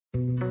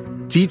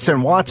Dietz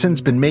and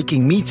Watson's been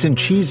making meats and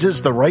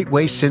cheeses the right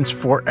way since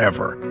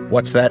forever.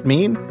 What's that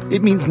mean?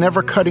 It means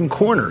never cutting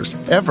corners,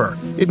 ever.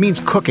 It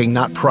means cooking,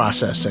 not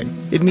processing.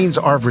 It means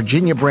our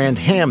Virginia brand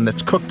ham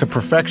that's cooked to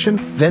perfection,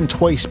 then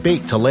twice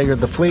baked to layer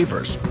the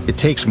flavors. It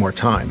takes more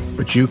time,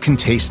 but you can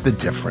taste the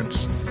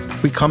difference.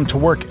 We come to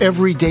work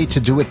every day to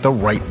do it the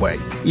right way,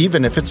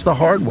 even if it's the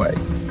hard way.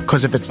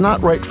 Because if it's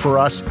not right for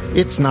us,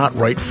 it's not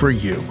right for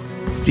you.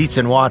 Dietz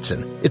and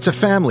Watson, it's a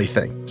family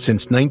thing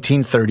since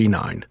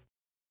 1939.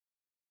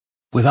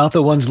 Without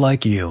the ones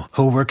like you,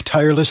 who work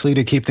tirelessly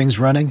to keep things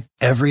running,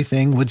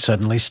 everything would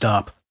suddenly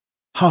stop.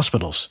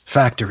 Hospitals,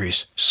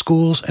 factories,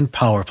 schools, and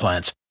power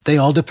plants, they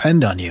all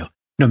depend on you.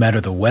 No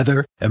matter the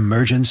weather,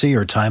 emergency,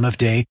 or time of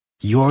day,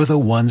 you're the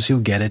ones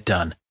who get it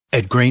done.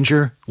 At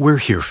Grainger, we're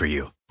here for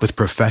you with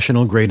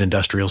professional-grade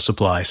industrial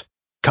supplies.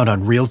 Count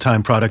on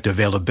real-time product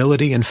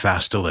availability and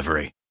fast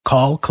delivery.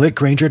 Call, click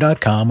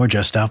Grainger.com, or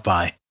just stop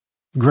by.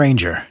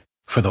 Grainger,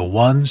 for the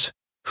ones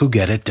who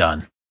get it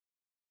done.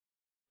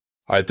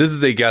 All right, this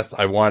is a guest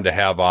I wanted to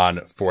have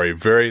on for a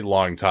very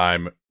long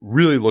time.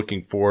 Really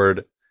looking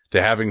forward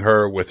to having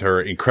her with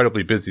her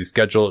incredibly busy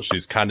schedule.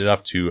 She's kind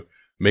enough to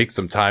make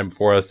some time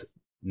for us.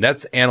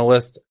 Nets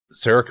analyst,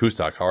 Sarah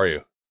Kustok, how are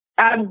you?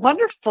 I'm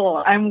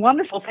wonderful.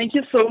 Thank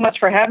you so much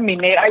for having me,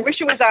 Nate. I wish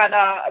it was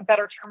on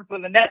better terms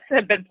when the Nets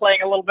had been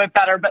playing a little bit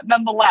better, but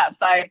nonetheless,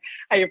 I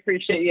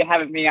appreciate you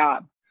having me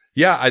on.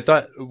 Yeah, I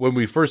thought when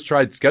we first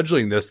tried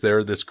scheduling this,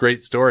 they're this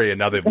great story, and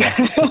now they've lost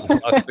 6 in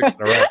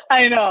a row.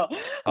 I know.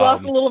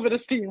 Lost a little bit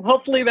of steam.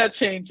 Hopefully that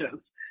changes.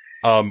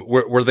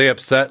 Were they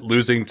upset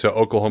losing to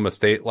Oklahoma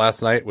State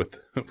last night with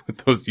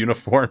those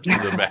uniforms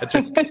and the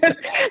Magic?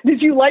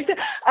 Did you like it?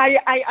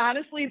 I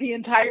honestly, the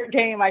entire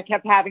game, I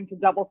kept having to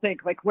double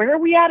think, like, where are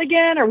we at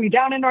again? Are we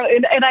down in North?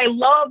 And I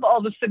love all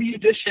the City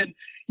Edition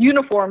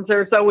uniforms.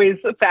 It's always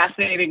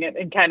fascinating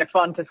and kind of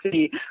fun to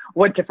see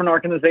what different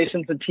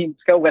organizations and teams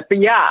go with. But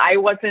yeah, I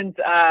wasn't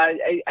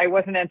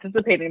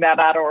anticipating that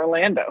out of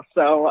Orlando.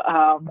 So,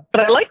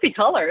 but I like the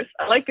colors.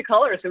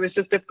 It was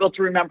just difficult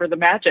to remember the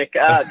Magic.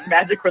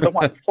 Magic were the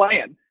ones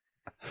playing.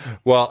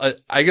 Well,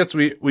 I guess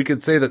we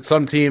could say that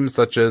some teams,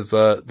 such as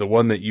the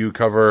one that you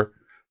cover,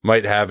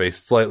 might have a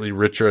slightly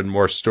richer and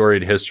more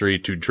storied history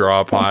to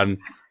draw upon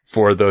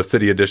for those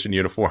City Edition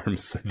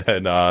uniforms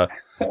than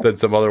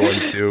some other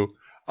ones do.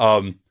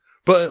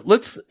 But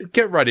let's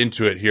get right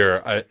into it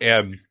here.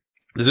 And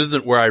this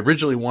isn't where I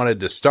originally wanted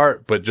to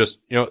start, but just,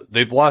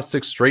 they've lost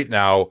 6 straight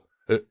now.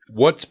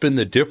 What's been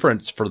the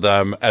difference for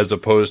them as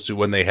opposed to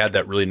when they had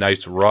that really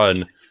nice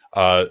run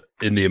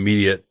in the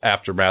immediate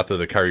aftermath of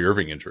the Kyrie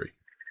Irving injury?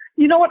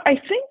 You know what? I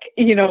think,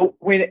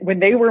 when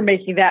they were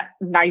making that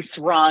nice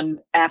run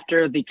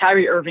after the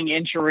Kyrie Irving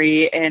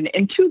injury and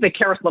into the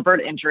Karis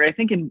LeVert injury, I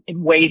think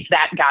in ways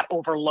that got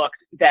overlooked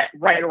that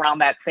right around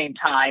that same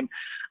time,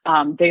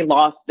 they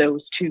lost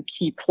those 2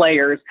 key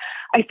players.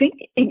 I think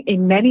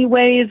in many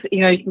ways,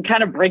 you can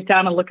kind of break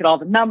down and look at all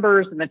the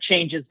numbers and the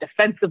changes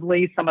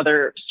defensively, some of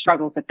their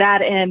struggles at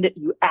that end.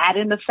 You add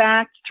in the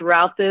fact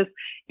throughout this,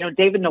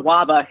 David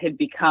Nwaba had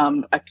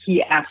become a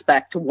key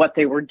aspect to what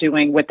they were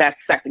doing with that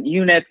second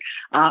unit.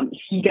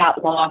 He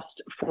got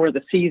lost for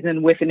the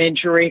season with an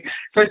injury.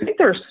 So I think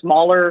there are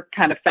smaller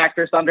kind of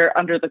factors under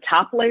the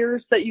top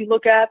layers that you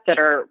look at that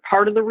are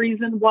part of the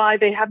reason why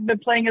they haven't been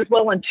playing as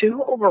well. And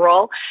 2,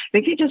 overall, I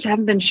think they just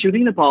haven't been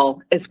shooting the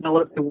ball as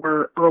well as they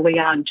were early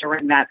on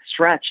during that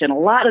stretch. And a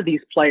lot of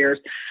these players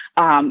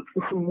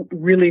who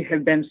really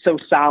have been so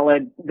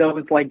solid,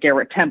 those like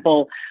Garrett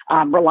Temple,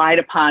 relied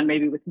upon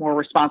maybe with more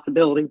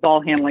responsibility,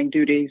 ball handling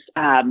duties,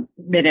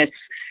 minutes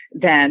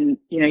than,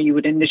 you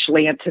would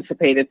initially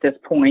anticipate at this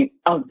point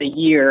of the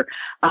year.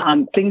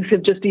 Things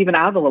have just evened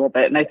out a little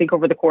bit. And I think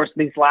over the course of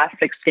these last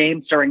 6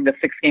 games during the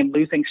 6-game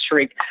losing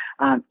streak,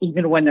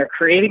 even when they're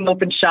creating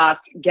open shots,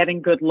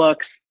 getting good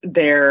looks,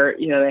 they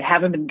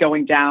haven't been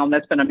going down.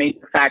 That's been a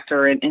major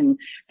factor in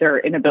their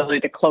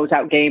inability to close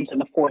out games in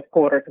the fourth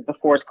quarter, because the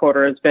fourth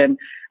quarter has been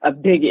a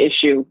big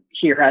issue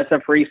here as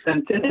of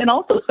recent. And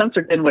also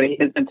Spencer Dinwiddie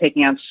has been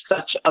taking on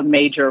such a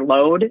major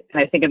load.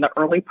 And I think in the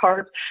early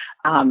part,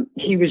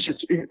 he was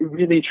just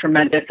really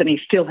tremendous, and he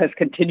still has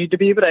continued to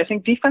be. But I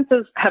think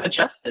defenses have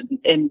adjusted,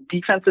 and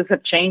defenses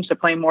have changed to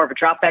playing more of a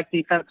drop-back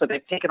defense. So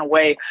they've taken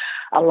away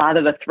a lot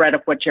of the threat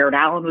of what Jared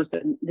Allen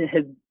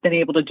has been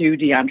able to do,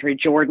 DeAndre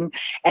Jordan.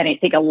 And I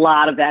think a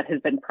lot of that has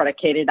been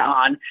predicated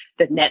on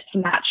the Nets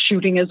not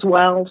shooting as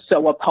well.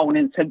 So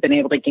opponents have been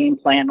able to game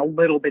plan a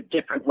little bit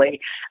differently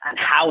on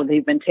how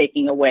they've been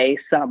taking away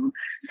some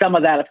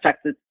of that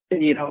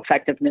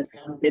effectiveness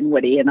of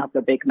Dinwiddie and of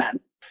the big men.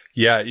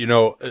 Yeah,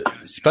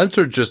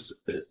 Spencer, just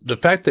the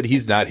fact that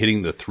he's not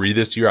hitting the 3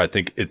 this year, I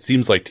think it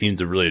seems like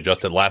teams have really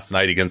adjusted. Last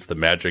night against the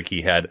Magic,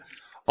 he had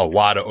a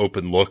lot of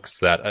open looks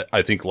that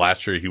I think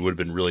last year he would have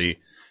been really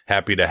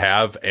happy to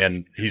have,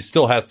 and he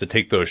still has to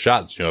take those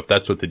shots, if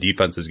that's what the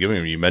defense is giving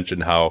him. You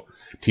mentioned how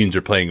teams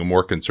are playing a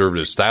more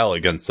conservative style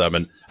against them,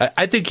 and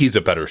I think he's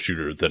a better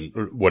shooter than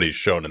what he's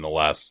shown in the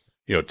last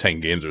 10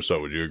 games or so.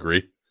 Would you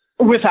agree?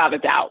 Without a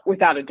doubt.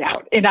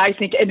 And I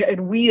think,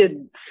 and we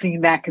had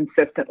seen that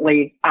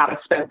consistently out of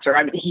Spencer.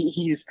 I mean,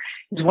 he's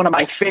one of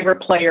my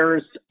favorite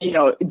players,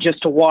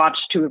 just to watch,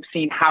 to have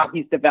seen how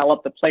he's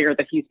developed, the player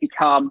that he's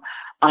become.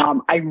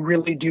 I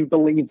really do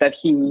believe that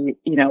he,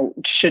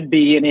 should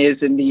be and is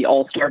in the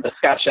All-Star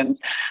discussions.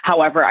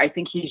 However, I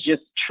think he's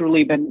just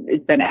truly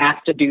been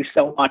asked to do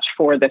so much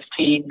for this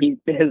team. He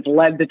has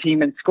led the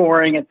team in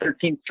scoring in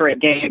 13 straight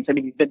games. I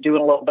mean, he's been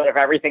doing a little bit of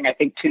everything. I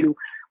think, too,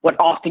 what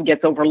often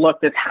gets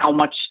overlooked is how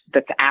much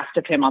that's asked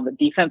of him on the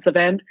defensive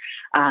end,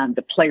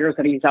 the players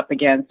that he's up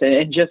against,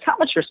 and just how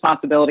much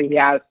responsibility he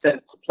has to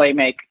play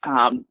make,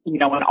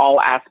 in all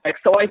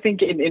aspects. So I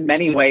think in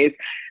many ways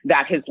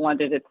that has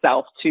lended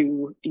itself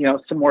to,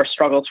 some more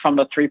struggles from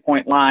the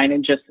 3-point line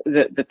and just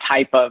the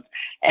type of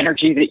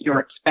energy that you're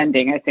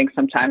expending. I think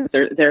sometimes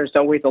there's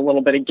always a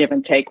little bit of give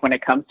and take when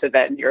it comes to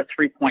that your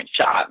 3-point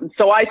shot. And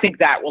so I think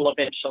that will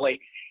eventually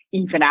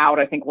even out.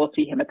 I think we'll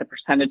see him at the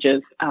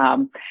percentages,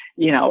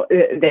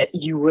 that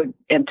you would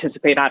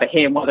anticipate out of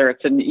him, whether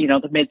it's in,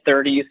 the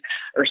mid-30s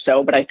or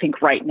so. But I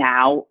think right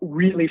now,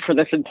 really for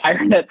this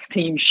entire Nets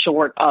team,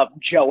 short of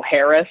Joe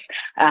Harris,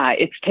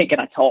 it's taken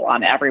a toll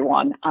on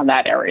everyone on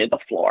that area of the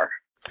floor.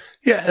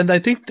 Yeah, and I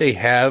think they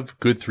have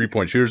good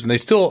 3-point shooters, and they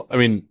still,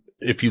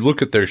 if you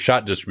look at their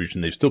shot distribution,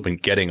 they've still been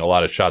getting a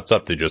lot of shots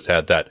up. They just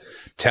had that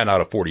 10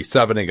 out of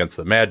 47 against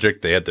the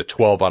Magic. They had the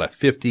 12 out of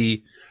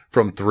 50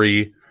 from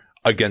 3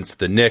 against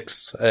the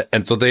Knicks.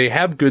 And so they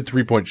have good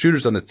 3-point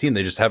shooters on this team.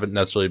 They just haven't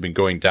necessarily been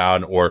going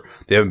down, or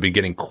they haven't been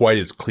getting quite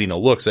as clean a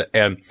looks.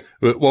 And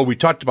while we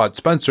talked about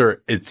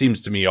Spencer, it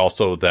seems to me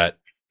also that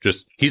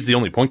just he's the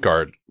only point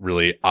guard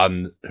really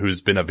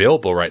who's been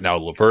available right now.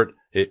 LeVert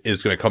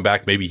is going to come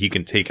back. Maybe he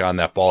can take on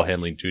that ball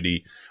handling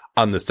duty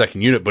on the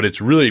second unit, but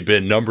it's really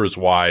been numbers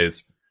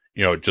wise,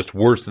 just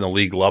worse than the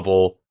league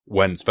level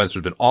when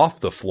Spencer's been off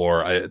the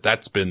floor.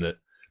 That's been the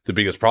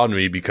biggest problem to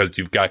me, because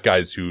you've got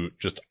guys who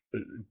just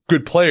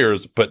good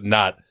players, but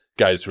not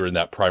guys who are in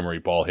that primary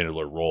ball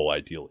handler role,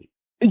 ideally.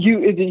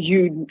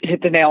 You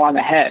hit the nail on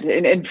the head.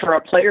 And for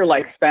a player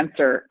like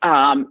Spencer,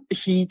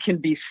 he can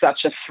be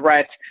such a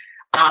threat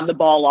on the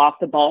ball, off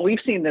the ball. We've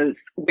seen this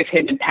with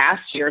him in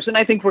past years, and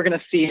I think we're going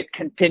to see it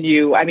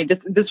continue. I mean,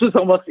 this was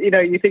almost,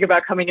 you think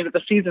about coming into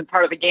the season,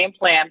 part of the game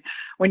plan,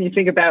 when you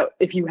think about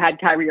if you had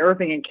Kyrie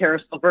Irving and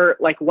Caris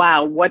LeVert, like,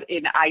 wow, what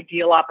an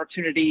ideal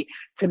opportunity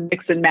to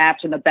mix and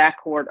match in the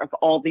backcourt of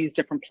all these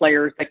different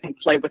players that can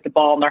play with the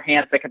ball in their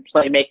hands, that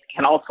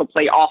can also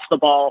play off the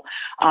ball.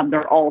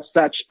 They're all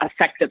such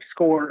effective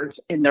scorers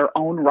in their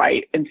own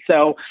right. And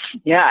so,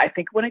 yeah, I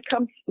think when it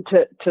comes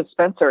to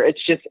Spencer,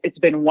 it's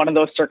been one of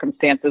those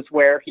circumstances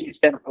where he's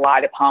been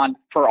relied upon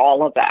for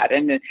all of that.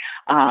 And,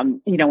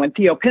 and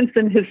Theo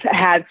Pinson has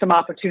had some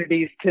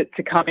opportunities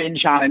to come in,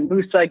 John and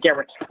Musa,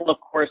 Garrett Temple, of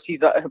course,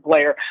 he's a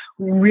player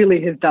who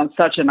really has done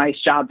such a nice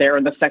job there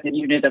in the second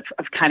unit of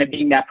kind of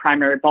being that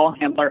primary ball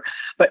handler,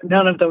 but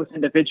none of those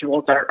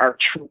individuals are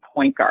true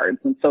point guards.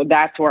 And so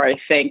that's where I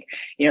think,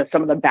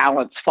 some of the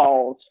balance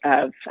falls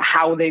of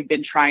how they've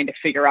been trying to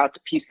figure out to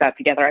piece that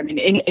together. I mean,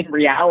 in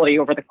reality,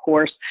 over the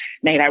course,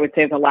 Nate, I would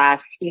say the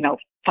last,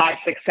 5,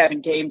 6,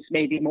 7 games,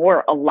 maybe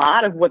more, a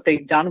lot of what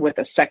they've done with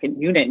a second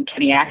unit in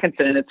Kenny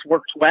Atkinson, and it's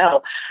worked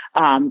well.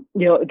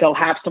 They'll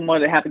have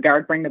someone to have the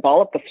guard bring the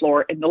ball up the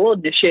floor, and they'll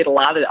initiate a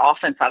lot of the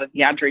offense out of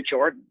DeAndre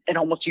Jordan and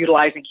almost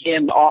utilizing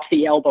him off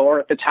the elbow or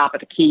at the top of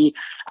the key,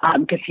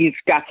 because he's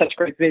got such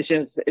great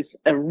vision. Is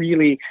a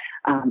really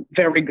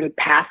very good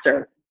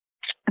passer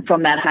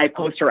from that high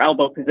post or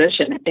elbow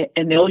position,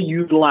 and they'll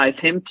utilize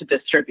him to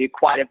distribute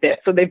quite a bit.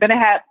 So they've been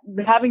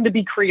having to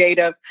be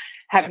creative,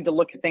 having to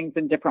look at things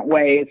in different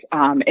ways.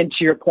 And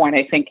to your point,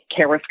 I think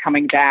Caris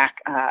coming back,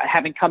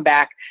 having come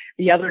back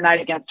the other night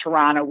against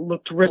Toronto,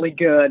 looked really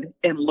good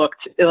and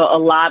looked a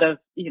lot of,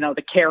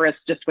 the Caris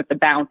just with the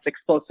bounce,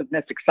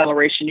 explosiveness,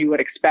 acceleration you would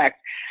expect.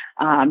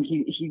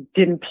 He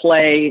didn't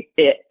play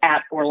it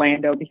at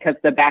Orlando because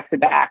of the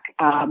back-to-back.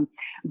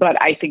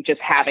 But I think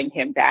just having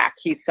him back,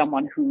 he's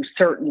someone who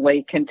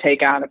certainly can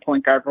take on a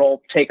point guard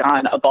role, take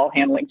on a ball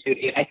handling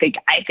duty. And I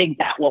think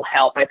that will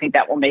help. I think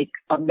that will make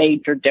a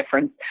major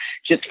difference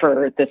just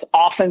for this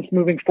offense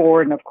moving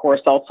forward. And of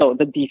course, also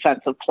the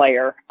defensive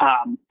player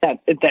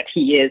that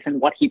he is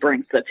and what he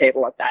brings to the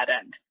table at that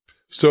end.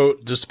 So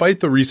despite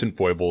the recent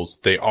foibles,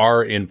 they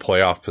are in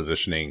playoff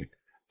positioning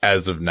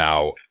as of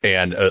now.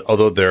 And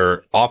although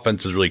their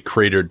offense is really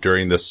cratered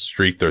during this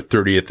streak, they're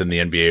 30th in the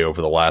NBA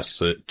over the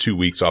last 2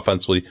 weeks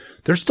offensively,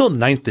 they're still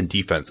 9th in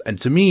defense. And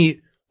to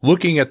me,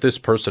 looking at this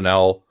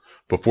personnel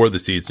before the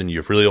season,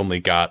 you've really only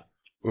got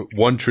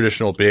one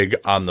traditional big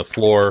on the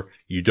floor.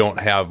 You don't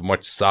have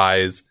much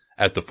size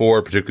at the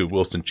 4, particularly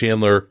Wilson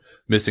Chandler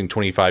missing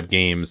 25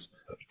 games.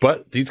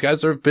 But these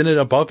guys have been an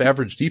above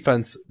average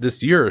defense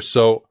this year.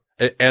 So,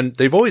 and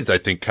they've always, I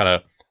think, kind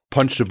of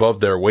punched above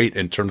their weight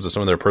in terms of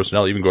some of their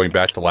personnel. Even going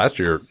back to last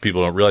year,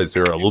 people don't realize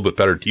they're a little bit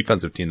better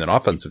defensive team than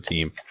offensive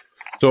team.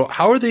 So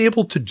how are they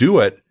able to do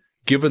it,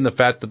 given the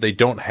fact that they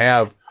don't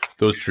have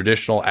those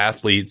traditional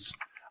athletes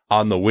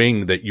on the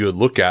wing that you would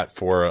look at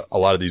for a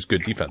lot of these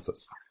good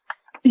defenses?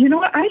 You know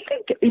what? I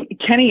think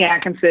Kenny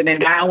Atkinson,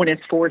 and now in his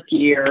fourth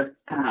year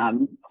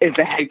as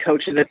the head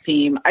coach of the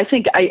team, I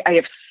think I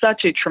have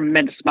such a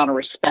tremendous amount of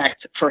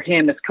respect for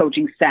him as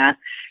coaching staff,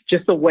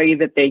 just the way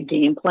that they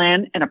game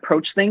plan and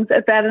approach things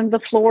at that end of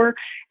the floor.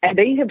 And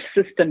they have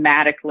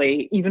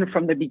systematically, even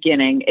from the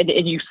beginning, and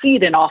you see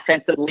it in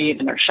offensively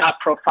in their shot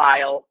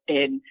profile,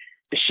 in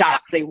the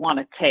shots they want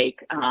to take,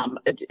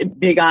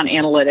 big on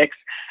analytics.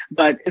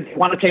 But if they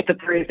want to take the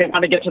threes, they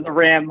want to get to the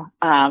rim.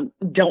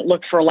 Don't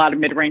look for a lot of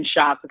mid-range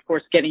shots. Of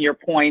course, getting your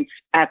points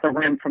at the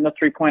rim from the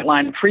three-point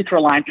line and free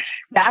throw line,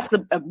 that's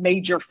a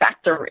major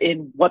factor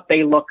in what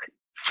they look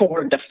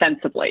for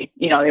defensively.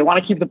 You know, they want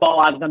to keep the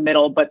ball out of the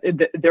middle, but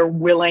they're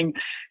willing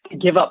to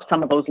give up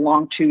some of those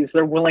long twos.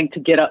 They're willing to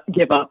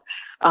give up,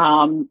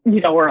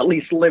 or at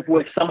least live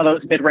with some of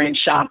those mid-range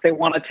shots. They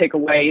want to take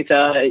away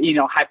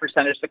the, high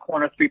percentage, the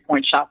corner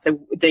three-point shots.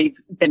 They've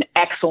been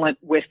excellent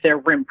with their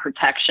rim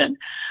protection.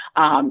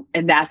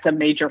 And that's a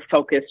major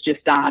focus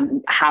just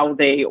on how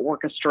they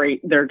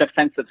orchestrate their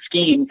defensive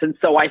schemes. And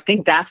so I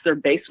think that's their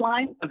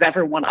baseline of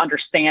everyone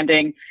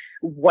understanding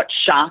what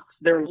shots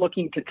they're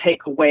looking to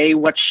take away,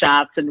 what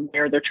shots and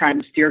where they're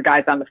trying to steer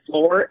guys on the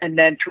floor. And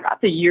then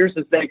throughout the years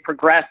as they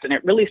progressed, and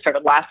it really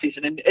started last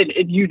season, and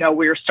we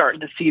were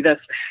starting to see this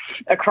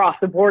across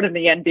the board in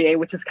the NBA,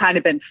 which has kind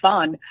of been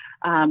fun.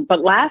 But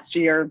last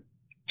year,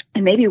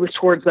 and maybe it was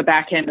towards the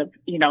back end of,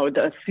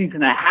 the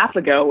season and a half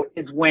ago,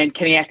 is when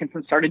Kenny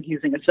Atkinson started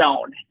using a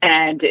zone.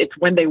 And it's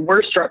when they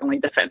were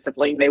struggling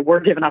defensively. They were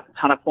giving up a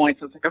ton of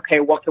points. It's like, okay,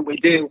 what can we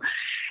do?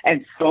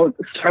 And so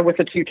start with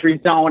a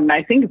 2-3 zone. And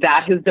I think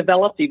that has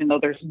developed, even though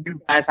there's new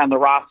guys on the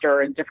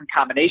roster and different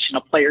combination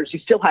of players, you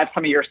still have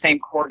some of your same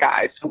core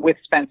guys with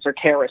Spencer,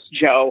 Karras,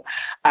 Joe,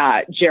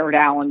 Jared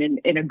Allen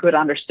in a good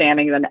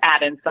understanding, and then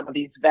add in some of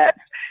these vets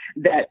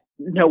that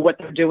know what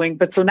they're doing.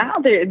 But so now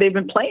they've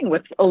been playing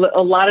with a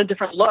lot of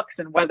different looks,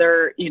 and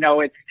whether,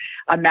 it's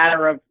a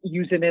matter of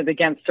using it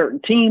against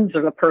certain teams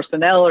or the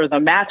personnel or the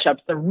matchups,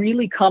 they're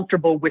really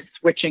comfortable with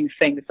switching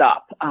things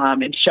up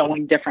and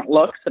showing different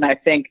looks. And I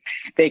think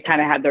they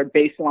kind of had their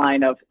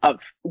baseline of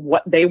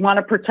what they want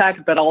to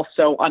protect, but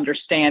also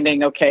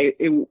understanding, okay,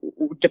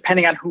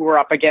 depending on who we're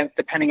up against,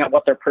 depending on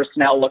what their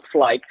personnel looks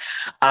like,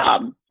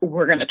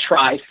 we're going to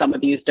try some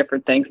of these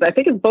different things. And I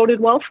think it's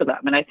boded well for them.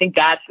 And I think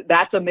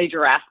that's a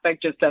major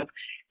aspect just of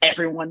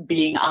everyone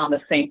being on the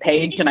same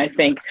page. And I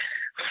think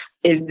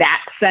in that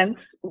sense,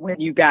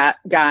 when you got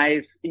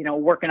guys,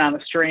 working on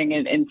the string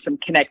and some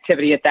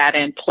connectivity at that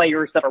end,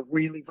 players that are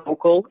really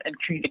vocal and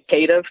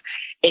communicative,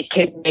 it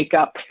can make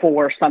up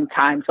for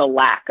sometimes a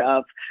lack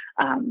of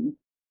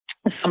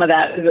some of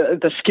that,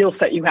 the skill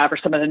set you have, or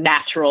some of the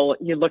natural,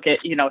 you look at,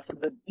 some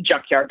of the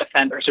junkyard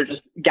defenders or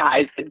just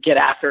guys that get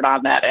after it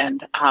on that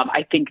end.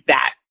 I think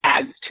that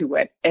adds to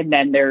it. And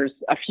then there's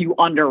a few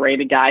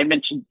underrated guys. I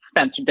mentioned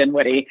Spencer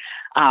Dinwiddie.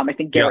 I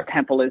think Garrett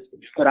Temple is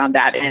good on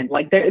that end.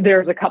 Like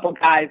there's a couple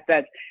guys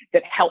that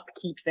help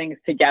keep things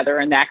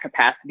together in that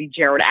capacity.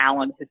 Jared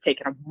Allen has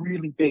taken a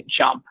really big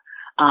jump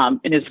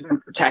in his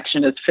rim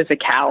protection, his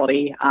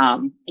physicality.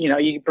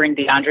 You bring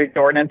DeAndre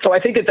Jordan. So I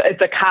think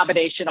it's a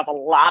combination of a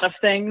lot of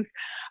things.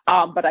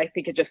 But I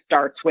think it just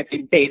starts with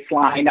a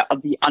baseline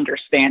of the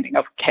understanding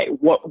of, okay,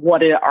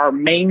 what are our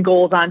main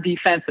goals on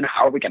defense and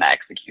how are we going to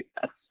execute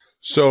this?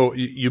 So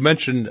you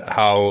mentioned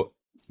how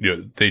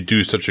they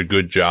do such a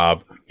good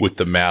job with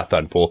the math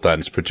on both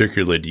ends,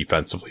 particularly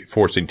defensively,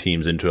 forcing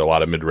teams into a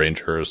lot of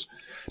mid-rangers,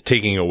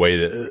 taking away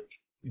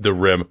the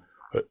rim.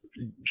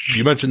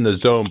 You mentioned the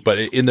zone, but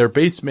in their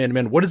base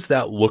man-to-man, what does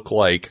that look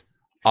like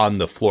on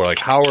the floor? Like,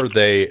 how are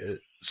they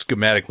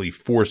schematically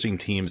forcing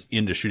teams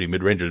into shooting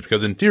mid-rangers?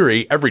 Because in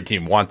theory, every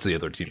team wants the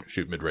other team to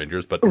shoot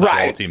mid-rangers, but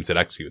not all teams that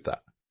execute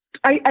that.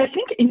 I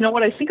think,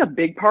 I think a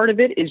big part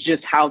of it is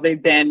just how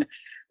they've been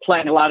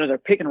playing a lot of their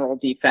pick and roll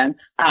defense.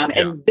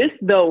 And this,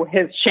 though,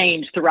 has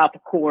changed throughout the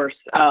course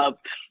of,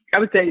 I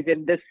would say,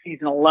 in this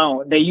season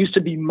alone. They used to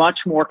be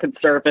much more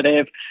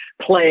conservative,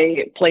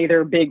 play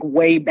their big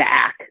way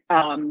back,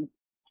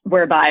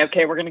 whereby,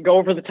 okay, we're going to go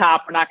over the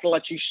top. We're not going to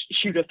let you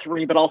shoot a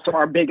three, but also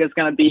our big is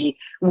going to be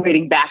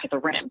waiting back at the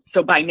rim.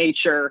 So by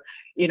nature,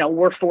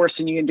 we're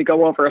forcing you to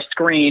go over a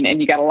screen,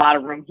 and you got a lot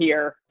of room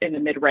here in the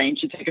mid range.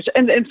 You take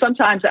and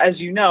sometimes, as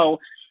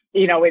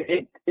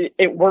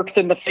it works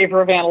in the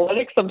favor of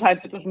analytics.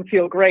 Sometimes it doesn't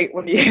feel great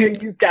when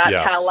you've got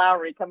Kyle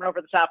Lowry coming over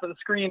the top of the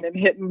screen and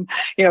hitting,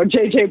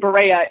 JJ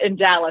Barea in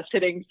Dallas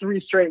hitting 3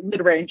 straight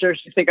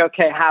mid-rangers. You think,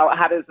 okay,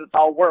 how does this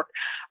all work?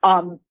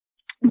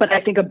 But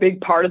I think a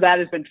big part of that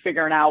has been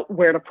figuring out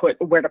where to put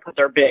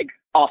their big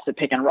off the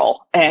pick and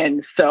roll.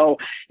 And so,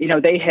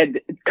 they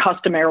had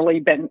customarily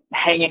been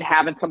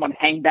having someone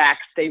hang back,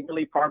 stay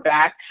really far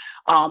back.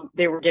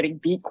 They were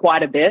getting beat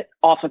quite a bit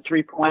off a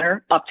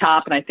 3-pointer up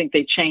top. And I think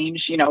they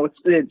changed,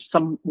 it's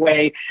some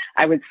way,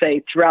 I would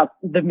say, throughout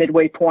the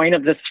midway point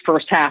of this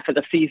first half of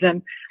the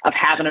season, of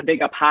having a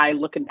big up high,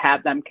 looking to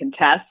have them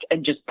contest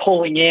and just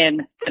pulling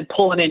in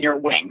your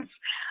wings.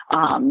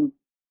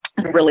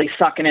 really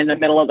sucking in the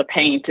middle of the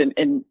paint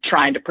and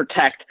trying to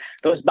protect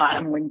those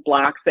bottom wing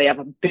blocks. They have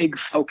a big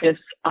focus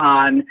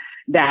on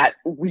that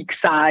weak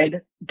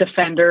side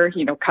defender,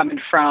 coming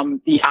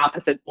from the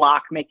opposite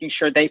block, making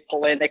sure they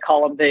pull in. They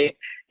call them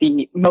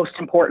the most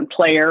important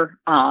player,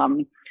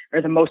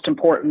 or the most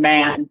important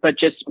man, but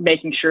just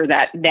making sure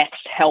that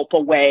next help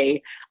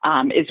away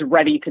is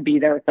ready to be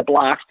there at the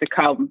blocks to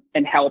come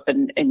and help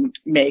and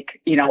make,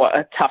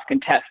 a tough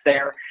contest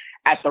there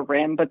at the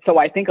rim. But so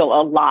I think a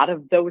lot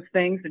of those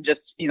things, and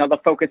just, the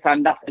focus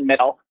on nothing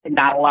middle and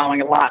not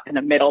allowing a lot in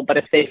the middle. But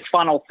if they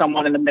funnel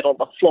someone in the middle of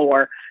the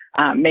floor,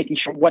 making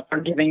sure what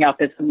they're giving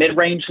up is a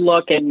mid-range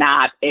look and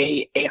not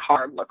a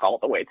hard look all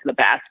the way to the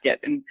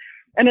basket. And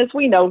as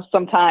we know,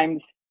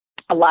 sometimes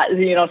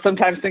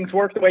sometimes things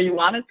work the way you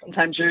want it.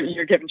 Sometimes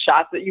you're given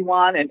shots that you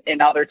want,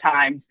 and other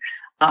times,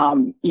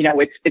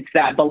 it's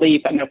that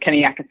belief. I know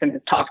Kenny Atkinson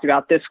has talked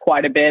about this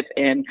quite a bit,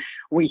 and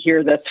we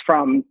hear this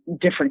from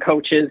different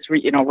coaches.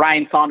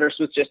 Ryan Saunders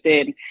was just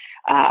in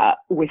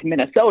with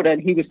Minnesota,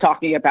 and he was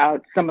talking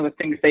about some of the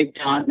things they've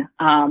done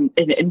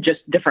in just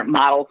different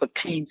models of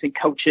teams and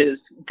coaches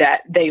that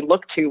they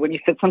look to. And he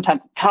said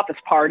sometimes the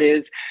toughest part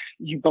is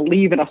you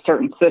believe in a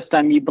certain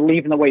system, you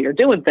believe in the way you're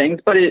doing things,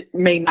 but it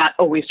may not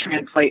always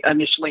translate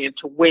initially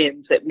into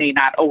wins. It may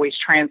not always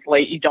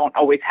translate. You don't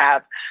always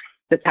have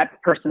the type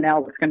of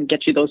personnel that's going to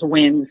get you those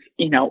wins,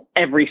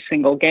 every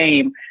single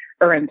game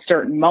or in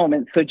certain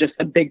moments. So just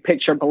a big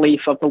picture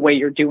belief of the way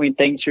you're doing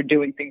things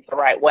the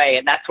right way.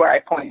 And that's where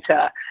I point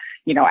to,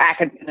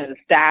 Atkinson and the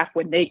staff,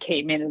 when they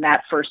came in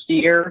that first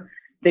year,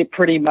 they've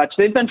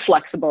been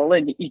flexible,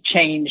 and you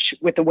change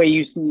with the way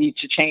you need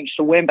to change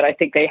to win. But I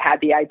think they had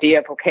the idea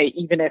of, okay,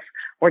 even if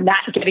we're not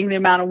getting the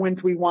amount of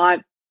wins we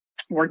want,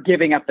 we're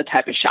giving up the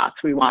type of shots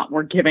we want.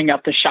 We're giving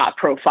up the shot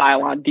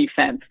profile on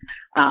defense.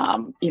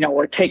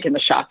 We're taking the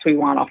shots we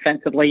want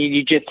offensively. And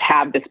you just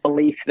have this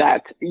belief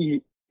that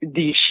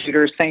these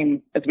shooters,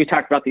 same as we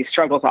talked about these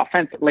struggles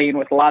offensively, and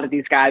with a lot of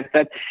these guys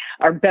that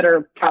are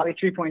better, probably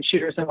 3-point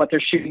shooters than what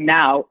they're shooting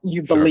now,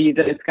 you believe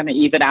that it's going to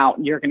even out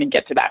and you're going to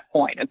get to that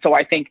point. And so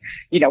I think,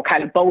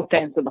 kind of both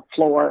ends of the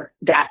floor,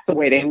 that's the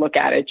way they look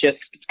at it, just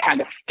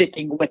kind of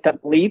sticking with the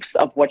beliefs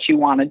of what you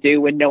want to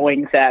do, and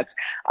knowing that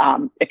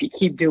if you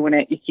keep doing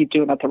it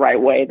the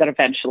right way, that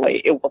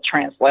eventually it will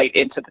translate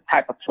into the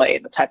type of play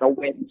and the type of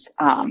wins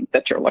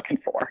that you're looking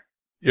for.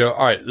 Yeah.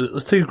 All right.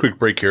 Let's take a quick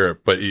break here,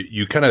 but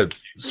you kind of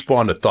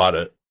spawned a thought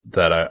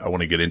that I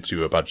want to get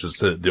into about just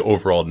the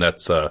overall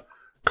Nets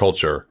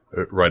culture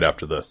right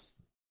after this.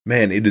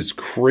 Man, it is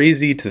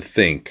crazy to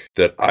think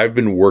that I've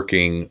been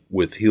working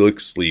with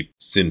Helix Sleep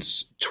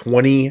since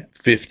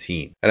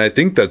 2015. And I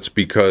think that's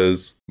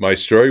because my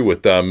story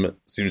with them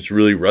seems to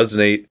really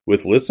resonate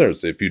with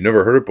listeners. If you've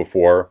never heard it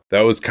before,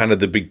 that was kind of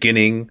the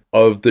beginning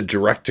of the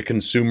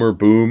direct-to-consumer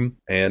boom.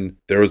 And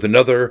there was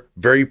another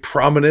very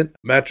prominent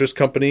mattress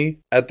company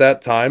at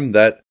that time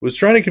that was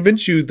trying to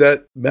convince you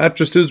that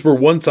mattresses were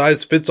one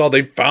size fits all.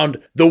 They found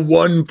the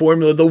one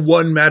formula, the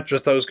one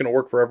mattress that was going to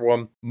work for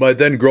everyone. My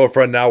then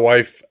girlfriend, now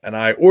wife, and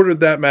I ordered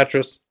that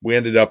mattress. We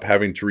ended up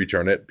having to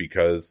return it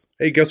because,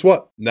 hey, guess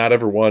what? Not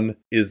everyone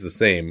is the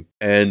same.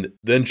 And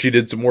then she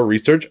did some more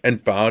research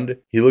and found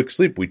Helix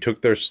Sleep. We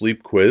took their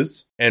sleep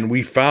quiz and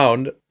we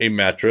found a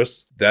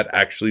mattress that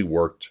actually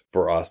worked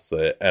for us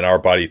and our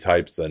body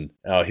types. And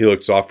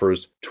Helix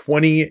offers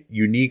 20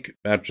 unique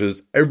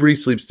mattresses. Everybody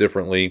sleeps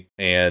differently,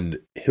 and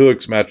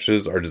Helix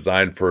mattresses are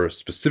designed for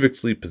specific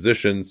sleep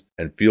positions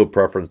and field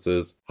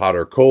preferences, hot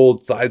or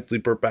cold, side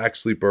sleeper, back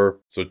sleeper.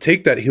 So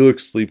take that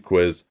Helix Sleep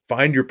quiz,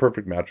 find your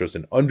perfect mattress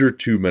in under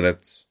 2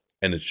 minutes,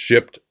 and it's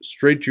shipped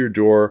straight to your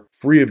door,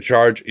 free of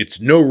charge.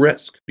 It's no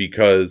risk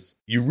because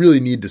you really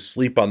need to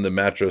sleep on the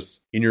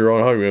mattress in your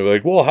own home. You're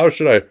like, well, how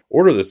should I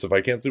order this if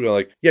I can't sleep? I'm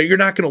like, yeah, you're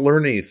not going to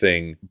learn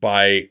anything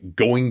by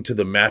going to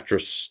the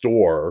mattress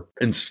store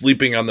and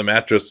sleeping on the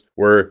mattress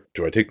where,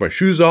 do I take my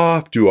shoes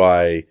off? Do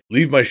I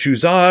leave my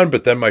shoes on,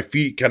 but then my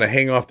feet kind of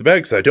hang off the bed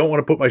because I don't want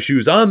to put my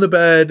shoes on the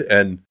bed?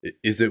 And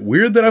is it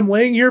weird that I'm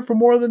laying here for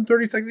more than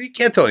 30 seconds? You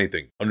can't tell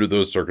anything under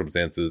those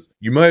circumstances.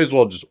 You might as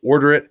well just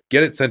order it,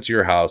 get it sent to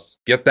your house,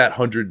 get that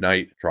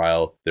 100-night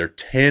trial. They're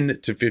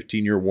 10 to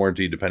 15-year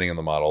warranty, depending on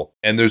the model.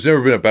 And there's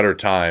never been a better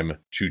time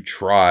to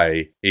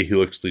try a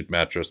Helix Sleep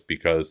mattress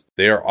because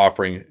they are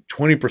offering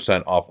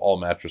 20% off all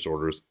mattress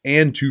orders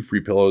and 2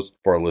 free pillows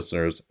for our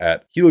listeners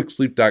at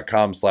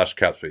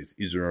helixsleep.com/capspace.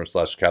 Easy to remember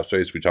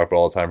 /capspace. We talk about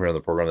all the time here on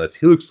the program. That's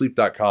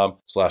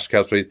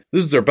helixsleep.com/capspace.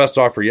 This is their best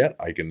offer yet.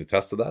 I can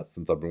attest to that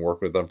since I've been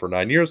working with them for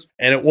 9 years,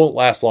 and it won't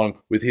last long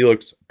with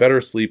Helix.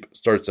 Better sleep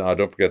starts now.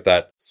 Don't forget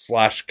that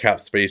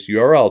 /capspace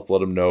URL to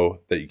let them know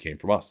that you came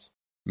from us.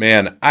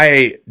 Man,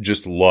 I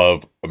just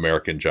love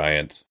American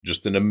Giant.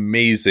 Just an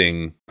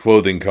amazing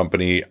clothing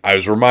company. I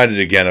was reminded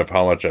again of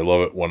how much I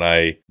love it when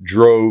I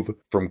drove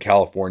from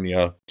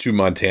California to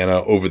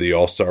Montana over the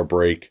All-Star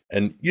break.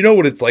 And you know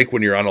what it's like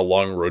when you're on a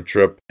long road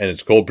trip and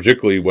it's cold,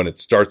 particularly when it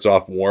starts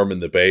off warm in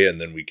the Bay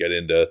and then we get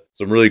into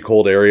some really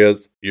cold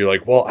areas. You're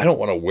like, well, I don't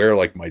want to wear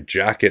like my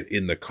jacket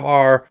in the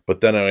car,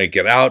 but then when I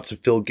get out to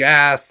fill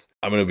gas,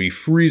 I'm going to be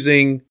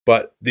freezing.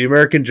 But the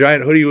American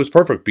Giant hoodie was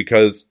perfect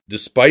because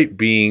despite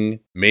being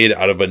made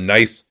out of a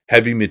nice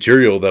heavy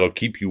material that'll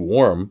keep you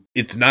warm,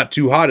 it's not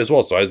too hot as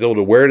well. So I was able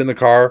to wear it in the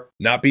car,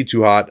 not be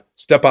too hot,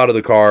 step out of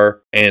the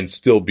car, and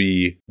still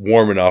be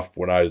warm enough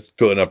when I was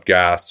filling up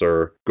gas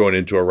or going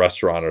into a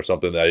restaurant or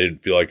something that I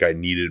didn't feel like I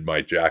needed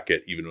my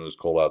jacket even when it was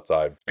cold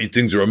outside. These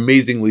things are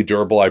amazingly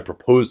durable. I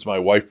proposed to my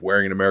wife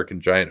wearing an American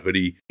Giant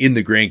hoodie in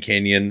the Grand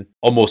Canyon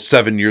almost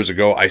 7 years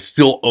ago. I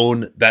still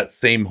own that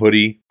same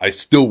hoodie. I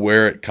still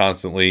wear it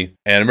constantly.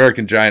 And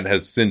American Giant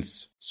has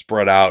since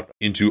spread out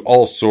into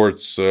all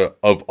sorts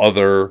of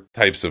other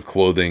types of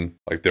clothing,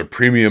 like their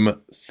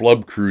premium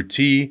Slub Crew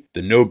tee,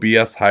 the No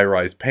BS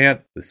high-rise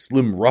pant, the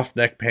slim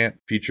roughneck pant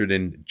featured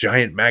in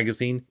Giant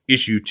Magazine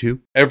issue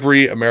 2.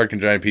 Every American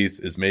Giant piece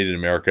is made in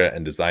America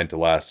and designed to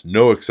last,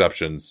 no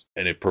exceptions,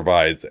 and it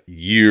provides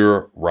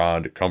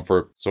year-round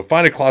comfort. So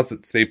find a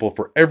closet staple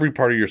for every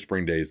part of your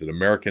spring days at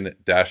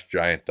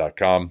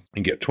American-Giant.com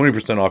and get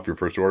 20% off your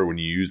first order when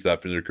you use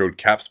that vendor code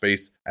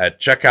CAPSPACE at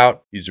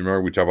checkout. You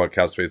remember we talk about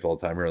CAPSPACE all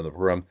the time here on the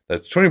program.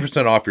 That's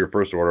 20% off your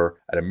first order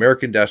at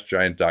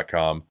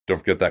American-Giant.com. Don't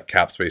forget that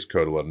CAPSPACE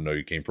code to let them know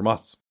you came from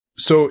us.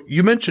 So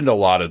you mentioned a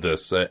lot of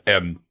this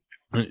and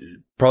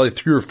probably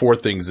 3 or 4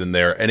 things in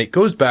there. And it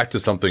goes back to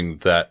something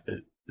that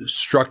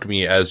struck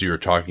me as you were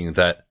talking,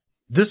 that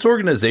this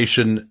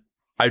organization,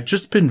 I've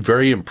just been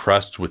very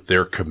impressed with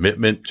their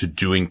commitment to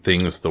doing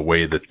things the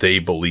way that they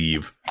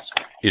believe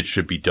it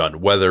should be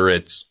done, whether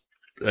it's,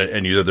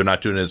 and either they're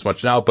not doing it as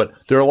much now, but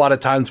there are a lot of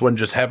times when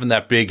just having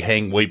that big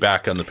hang way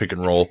back on the pick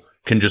and roll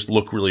can just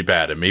look really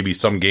bad. And maybe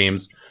some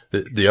games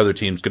the other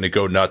team's going to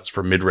go nuts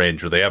for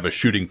mid-range, or they have a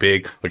shooting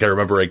big. Like I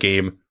remember a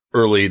game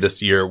early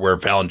this year where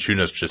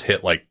Valanciunas just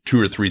hit like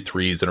 2 or 3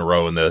 threes in a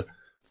row in the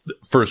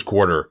first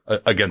quarter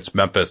against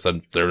Memphis.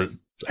 And they're,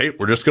 hey,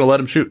 we're just going to let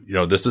him shoot. You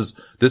know, this is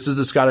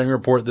the scouting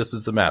report. This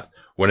is the math.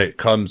 When it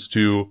comes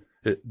to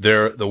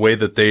the way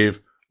that they've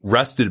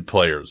rested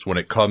players, when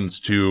it comes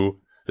to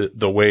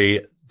the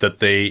way that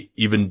they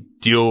even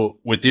deal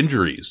with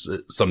injuries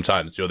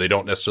sometimes, you know, they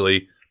don't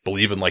necessarily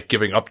believe in like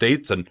giving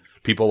updates, and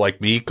people like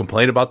me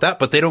complain about that,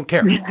 but they don't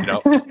care, you know,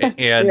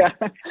 and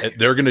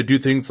they're going to do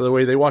things the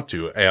way they want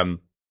to. And,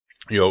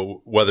 you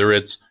know, whether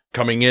it's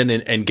coming in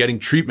and getting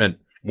treatment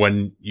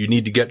when you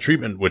need to get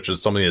treatment, which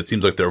is something that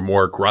seems like they're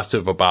more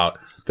aggressive about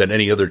than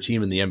any other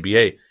team in the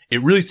NBA.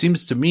 It really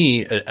seems to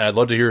me, and I'd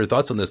love to hear your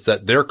thoughts on this,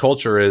 that their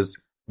culture is,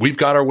 we've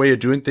got our way of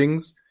doing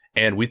things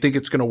and we think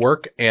it's going to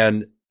work,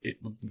 and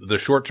the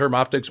short-term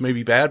optics may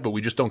be bad, but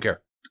we just don't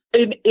care.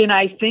 And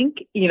I think,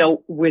 you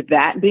know, with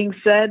that being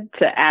said,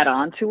 to add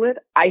on to it,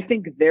 I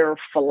think their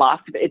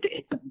philosophy,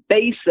 it's the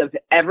base of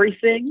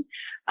everything.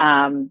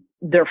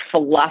 Their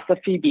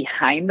philosophy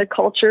behind the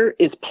culture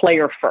is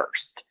player first.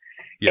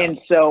 Yeah. And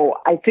so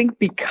I think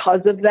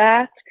because of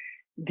that,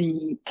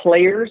 the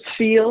players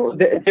feel,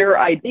 their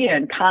idea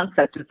and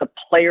concept is the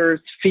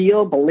players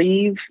feel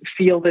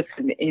this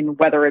in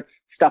whether it's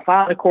stuff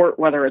on the court,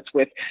 whether it's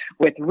with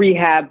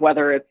rehab,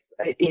 whether it's,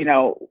 you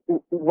know,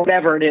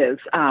 whatever it is,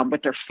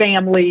 with their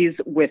families,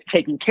 with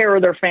taking care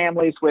of their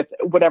families, with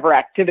whatever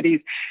activities,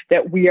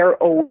 that we are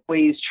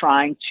always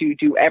trying to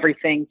do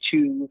everything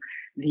to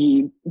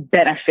the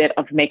benefit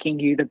of making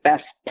you the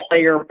best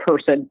player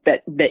person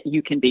that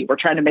you can be. We're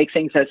trying to make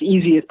things as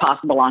easy as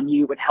possible on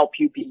you and help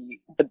you be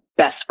the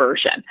best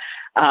version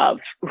of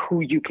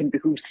who you can be,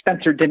 who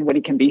Spencer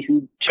Dinwiddie can be,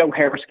 who Joe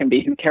Harris can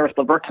be, who Karis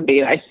LeVert can be.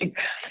 And I think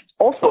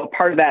also a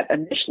part of that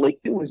initially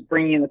too was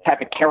bringing in the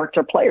type of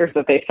character players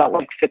that they felt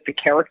like fit the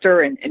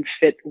character and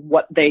fit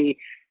what they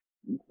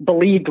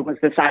believed was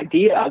this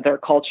idea of their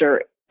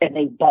culture, and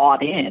they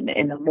bought in.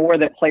 And the more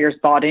that players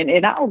bought in,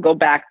 and I'll go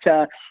back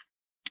to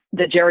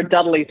the Jared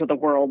Dudleys of the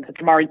world, the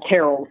Tamari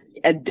Carroll,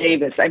 Ed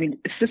Davis. I mean,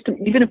 system,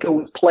 even if it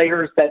was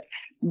players that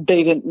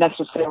they didn't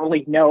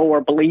necessarily know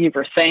or believe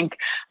or think,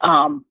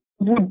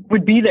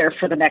 would be there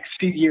for the next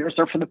few years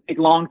or for the big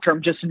long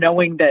term, just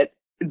knowing that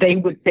they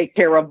would take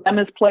care of them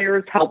as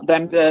players, help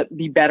them to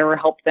be better,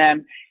 help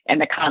them in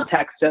the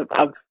context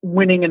of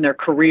winning in their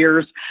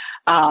careers.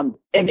 And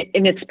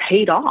it's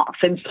paid off.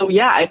 And so,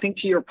 yeah, I think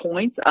to your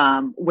point,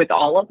 with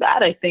all of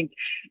that, I think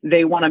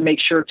they want to make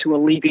sure to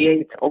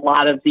alleviate a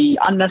lot of the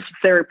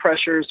unnecessary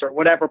pressures or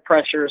whatever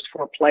pressures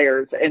for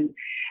players.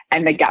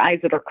 And the guys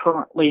that are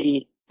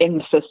currently in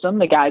the system,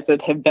 the guys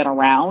that have been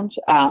around,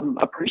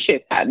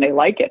 appreciate that and they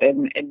like it,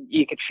 and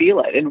you could feel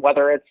it. And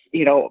whether it's,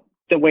 you know,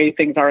 the way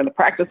things are in the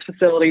practice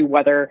facility,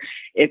 whether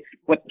it's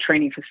what the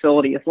training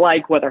facility is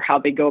like, whether how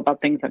they go about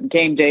things on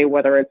game day,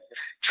 whether it's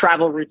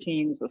travel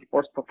routines, the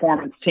sports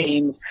performance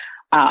teams,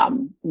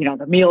 you know,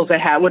 the meals they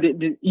have,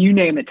 you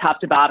name it, top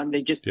to bottom,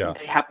 they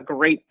have a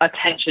great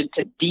attention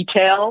to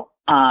detail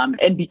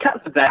And because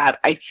of that,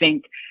 I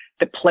think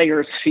the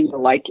players feel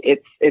like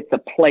it's a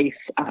place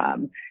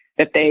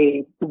that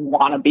they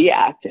want to be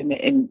at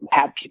and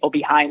have people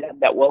behind them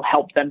that will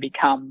help them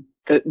become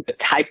the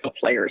type of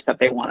players that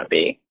they want to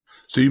be.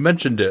 So you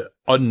mentioned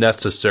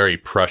unnecessary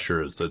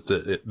pressures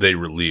that they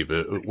relieve.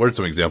 What are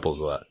some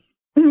examples of that?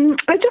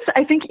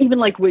 I think even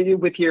like with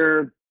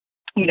your,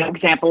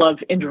 example of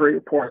injury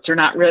reports are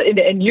not really,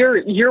 and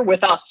you're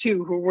with us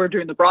too, who we're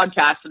doing the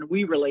broadcast, and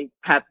we really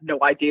have no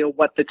idea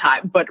what the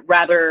time, but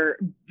rather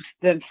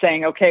than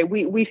saying, okay,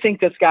 we think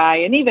this guy,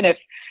 and even if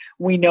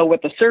we know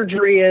what the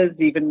surgery is,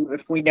 even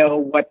if we know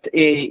what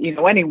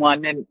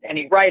anyone and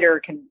any writer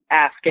can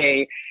ask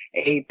a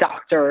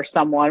doctor or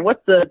someone,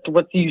 what's the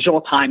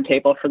usual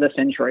timetable for this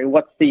injury?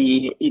 What's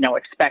the,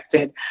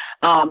 expected?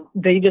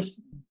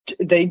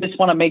 They just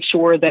want to make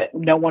sure that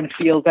no one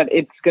feels that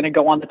it's going to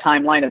go on the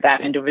timeline of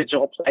that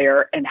individual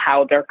player and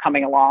how they're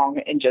coming along,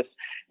 and just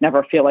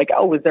never feel like,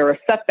 oh, was there a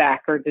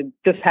setback, or did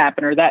this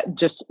happen or that?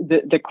 Just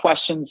the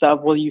questions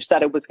of, well, you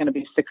said it was going to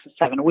be 6 to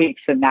 7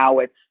 weeks and now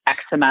it's X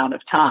amount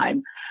of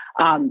time.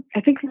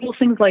 I think little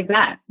things like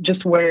that,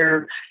 just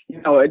where,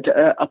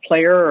 a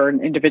player or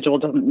an individual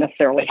doesn't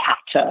necessarily have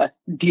to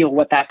deal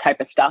with that type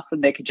of stuff,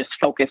 and they could just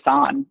focus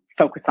on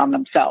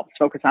themselves,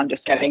 focus on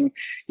just getting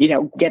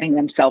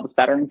themselves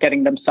better and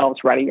getting themselves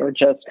ready, or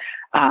just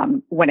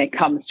when it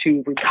comes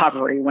to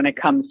recovery, when it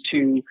comes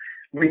to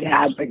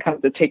rehab, when it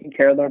comes to taking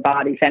care of their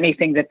bodies,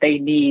 anything that they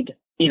need,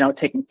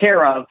 taken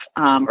care of,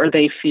 or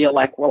they feel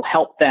like will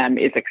help them,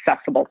 is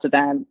accessible to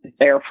them, is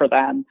there for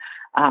them.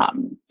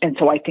 And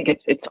so I think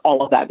it's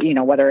all of that,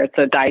 whether it's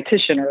a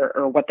dietitian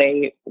or what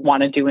they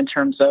want to do in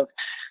terms of,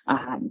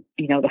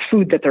 the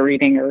food that they're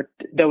eating, or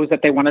those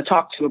that they want to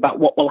talk to about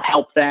what will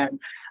help them,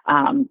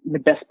 the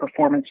best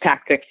performance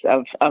tactics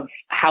of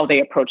how they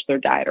approach their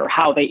diet or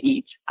how they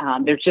eat.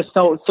 There's just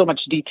so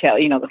much detail,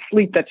 the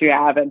sleep that you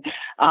have, and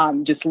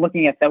just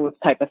looking at those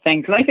type of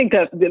things. And I think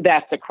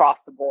that's across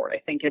the board.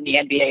 I think in the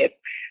NBA, it's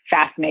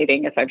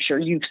fascinating, as I'm sure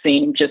you've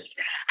seen, just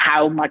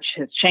how much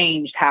has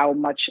changed, how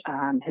much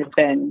has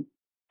been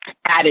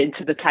added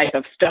to the type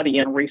of study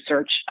and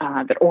research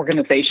that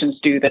organizations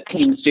do, that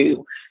teams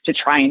do, to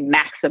try and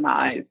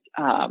maximize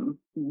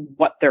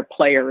what their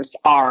players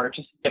are,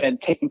 just been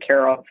taking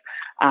care of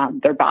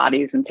their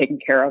bodies and taking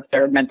care of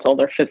their mental,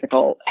 their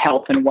physical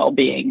health and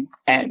well-being.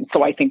 And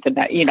so I think that,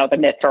 the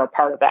Nets are a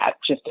part of that,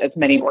 just as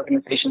many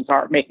organizations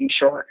are, making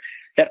sure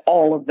that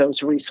all of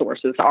those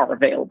resources are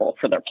available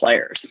for their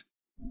players.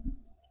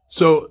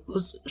 So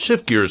let's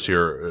shift gears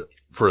here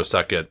for a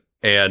second,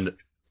 and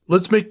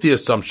let's make the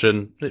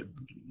assumption,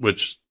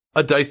 which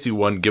a dicey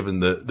one given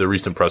the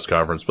recent press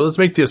conference, but let's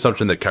make the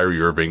assumption that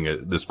Kyrie Irving,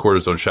 this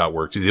cortisone shot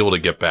works. He's able to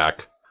get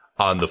back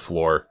on the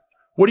floor.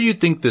 What do you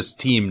think this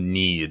team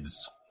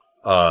needs?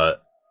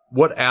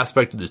 What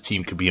aspect of this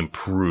team could be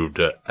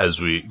improved as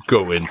we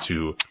go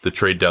into the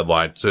trade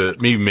deadline to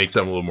maybe make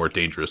them a little more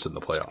dangerous in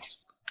the playoffs?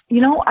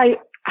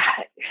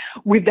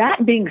 With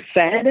that being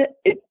said,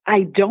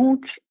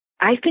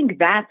 I think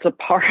that's a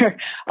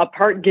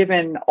part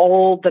given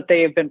all that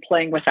they have been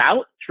playing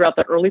without throughout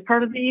the early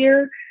part of the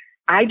year.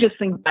 I just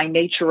think by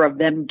nature of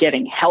them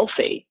getting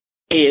healthy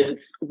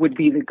would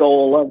be the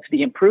goal of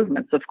the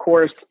improvements. Of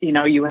course,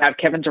 you have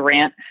Kevin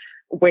Durant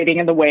waiting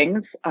in the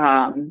wings,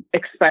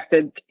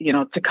 expected,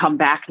 to come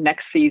back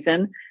next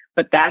season,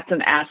 but that's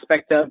an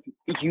aspect of,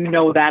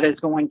 that is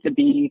going to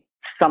be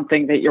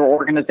something that your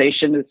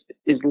organization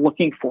is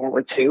looking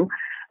forward to.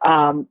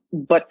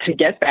 But to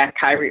get back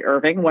Kyrie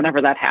Irving,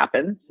 whenever that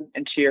happens,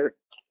 and to your,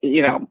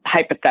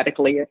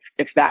 hypothetically,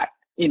 if that,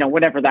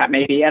 whatever that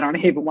may be, I don't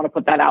even want to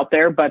put that out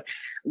there, but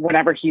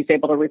whenever he's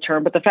able to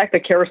return. But the fact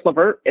that Karis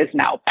LeVert is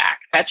now back,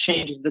 that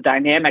changes the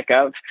dynamic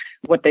of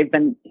what they've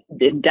been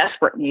in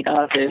desperate need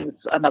of, is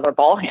another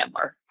ball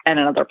handler and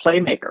another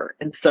playmaker.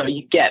 And so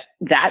you get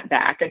that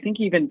back. I think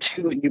even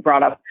too, you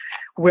brought up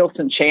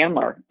Wilson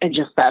Chandler and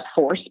just that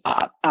 4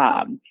 spot.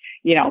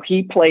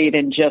 He played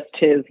in just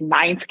his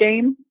 9th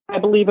game, I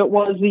believe it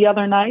was, the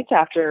other night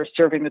after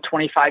serving the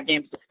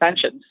 25-game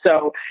suspension.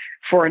 So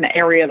for an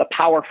area of the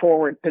power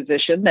forward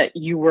position that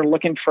you were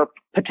looking for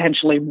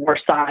potentially more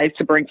size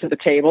to bring to the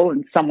table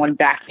and someone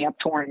backing up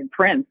Taurean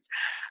Prince,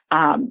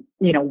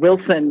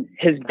 Wilson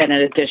has been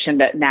an addition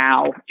that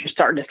now you're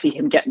starting to see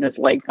him getting his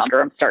legs under.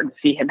 I'm starting to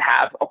see him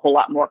have a whole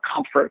lot more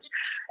comfort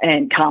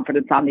and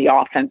confidence on the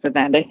offensive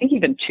end. I think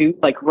even too,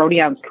 like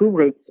Rodions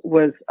Kurucs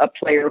was a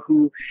player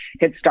who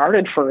had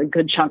started for a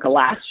good chunk of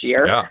last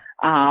year. Yeah.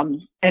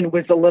 And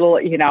was a little,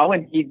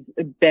 and he'd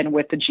been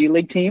with the G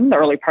League team the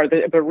early part of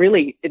it, but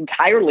really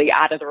entirely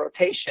out of the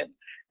rotation.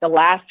 The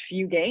last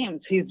few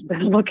games, he's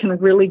been looking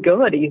really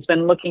good. He's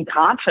been looking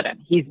confident.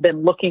 He's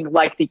been looking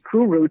like the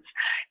Kurucs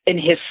in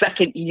his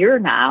 2nd year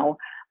now,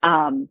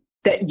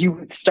 that you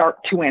would start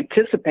to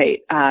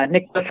anticipate.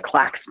 Nicholas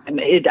Claxton,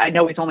 I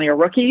know he's only a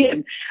rookie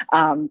and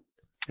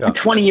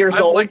 20 years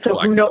old, so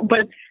who knows?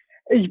 But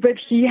But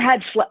he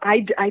had,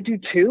 I do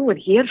too, and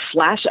he had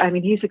flash. I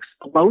mean, he's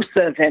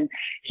explosive and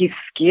he's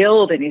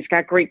skilled and he's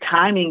got great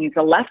timing. He's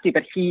a lefty,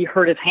 but he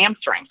hurt his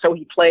hamstring. So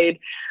he played,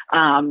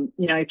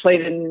 he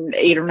played in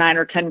 8 or 9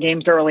 or 10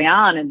 games early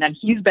on, and then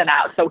he's been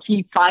out. So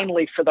he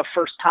finally, for the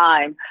first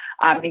time,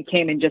 he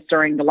came in just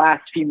during the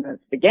last few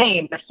minutes of the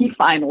game, but he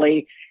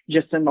finally,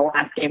 just in the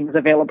last game, was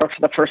available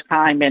for the first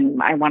time in,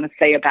 I want to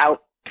say,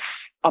 about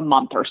a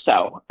month or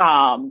so.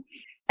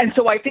 And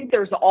so I think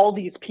there's all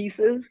these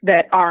pieces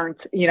that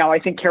aren't, I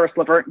think Caris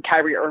LeVert and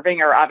Kyrie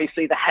Irving are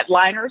obviously the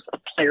headliners of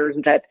players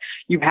that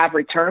you have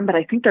returned, but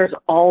I think there's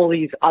all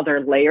these other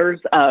layers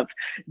of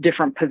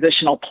different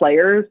positional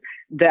players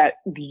that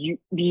you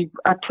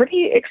are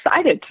pretty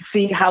excited to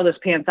see how this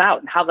pans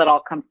out and how that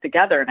all comes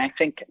together. And I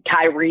think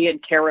Kyrie and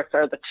Caris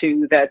are the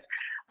two that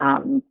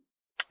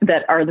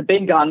are the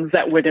big guns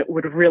that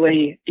would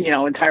really,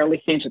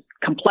 entirely change the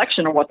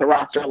complexion of what the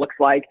roster looks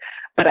like.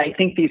 But I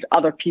think these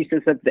other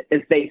pieces,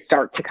 as they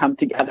start to come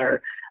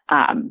together,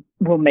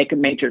 will make a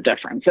major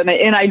difference. And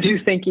I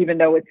do think, even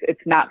though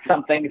it's not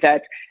something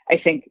that I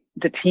think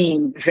the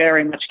team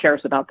very much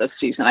cares about this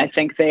season, I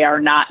think they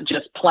are not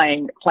just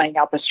playing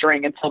out the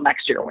string until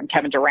next year when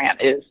Kevin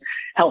Durant is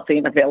healthy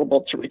and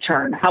available to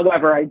return.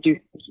 However, I do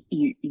think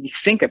you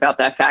think about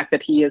that fact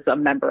that he is a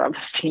member of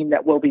this team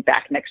that will be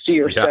back next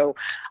year. Yeah. So,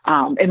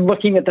 and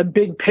looking at the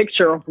big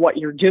picture of what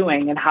you're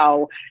doing and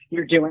how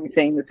you're doing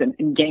things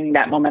and gaining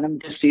that momentum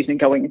this season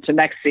going into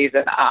next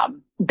season,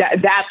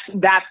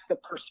 that's the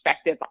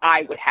perspective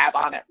I would have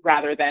on it,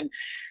 rather than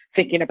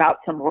thinking about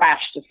some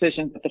rash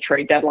decisions at the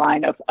trade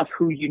deadline of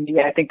who you need.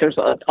 I think there's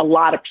a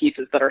lot of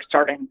pieces that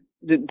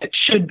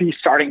should be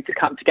starting to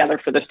come together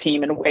for this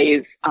team in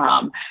ways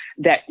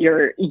that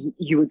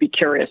you would be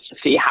curious to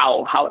see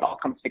how it all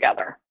comes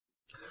together.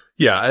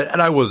 Yeah,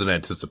 and I wasn't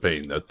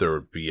anticipating that there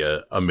would be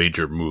a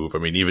major move. I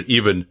mean,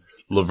 even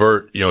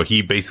LeVert,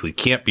 he basically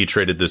can't be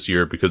traded this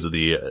year because of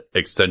the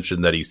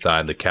extension that he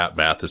signed. The cap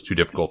math is too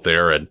difficult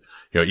there. And,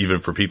 even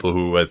for people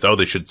who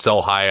they should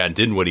sell high on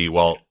Dinwiddie,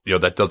 well,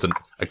 that doesn't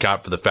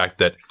account for the fact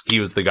that he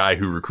was the guy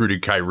who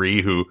recruited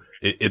Kyrie, who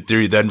in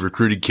theory then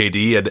recruited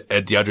KD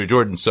and DeAndre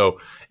Jordan. So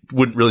it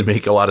wouldn't really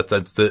make a lot of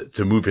sense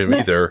to move him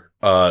either.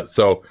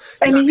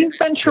 He's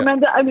been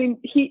tremendous. I mean,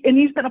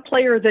 he's been a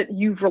player that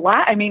you've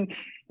relied. I mean,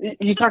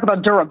 you talk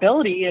about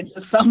durability. It's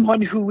just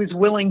someone who is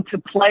willing to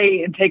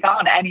play and take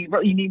on any.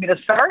 You need me to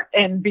start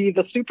and be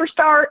the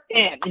superstar?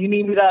 In. You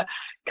need me to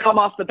come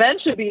off the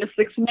bench and be a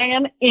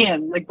 6-man?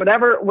 In. Like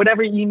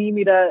whatever you need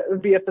me to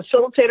be a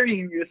facilitator,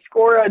 you need me to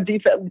score a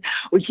defense.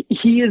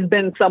 He has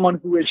been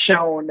someone who has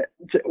shown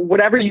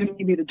whatever you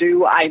need me to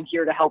do, I'm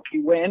here to help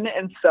you win.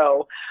 And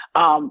so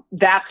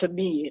that to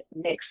me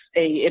makes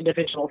a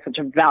individual such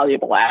a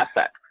valuable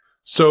asset.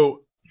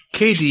 So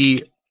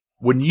KD,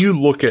 when you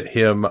look at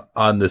him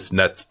on this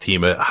Nets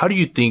team, how do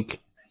you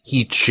think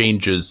he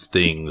changes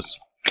things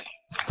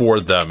for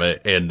them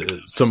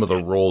and some of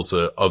the roles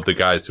of the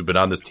guys who've been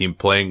on this team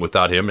playing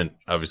without him and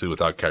obviously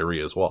without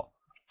Kyrie as well?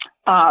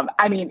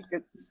 I mean,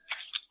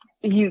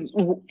 he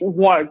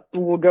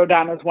will go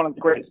down as one of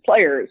the greatest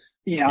players,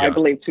 I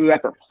believe, to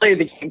ever play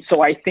the game.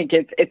 So I think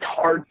it's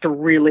hard to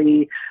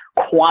really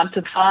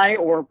quantify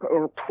or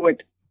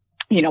put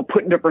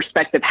into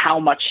perspective how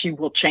much he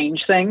will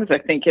change things. I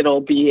think it'll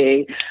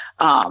be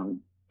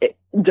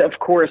of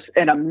course,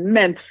 an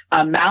immense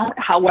amount.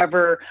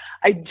 However,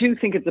 I do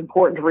think it's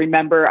important to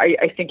remember,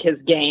 I think his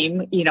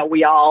game,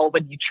 we all,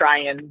 when you try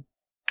and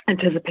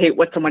anticipate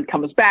what someone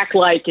comes back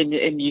like, and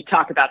you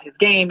talk about his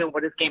game and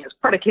what his game is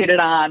predicated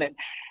on and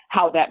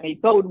how that may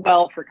bode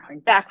well for coming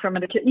back from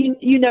it.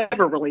 You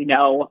never really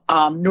know,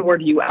 nor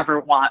do you ever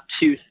want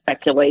to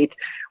speculate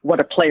what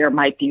a player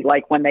might be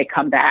like when they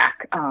come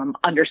back,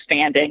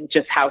 understanding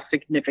just how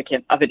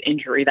significant of an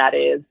injury that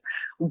is,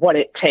 what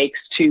it takes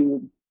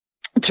to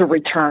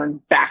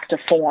return back to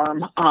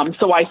form.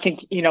 So I think,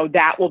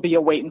 that will be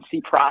a wait and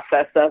see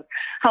process of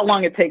how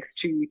long it takes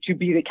to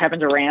be the Kevin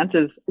Durant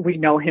as we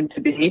know him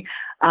to be.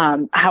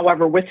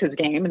 However, with his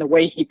game and the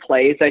way he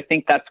plays, I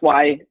think that's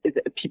why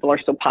people are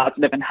so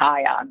positive and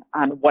high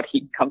on what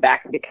he can come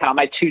back and become.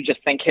 I too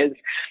just think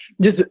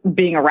just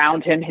being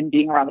around him and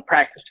being around the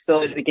practice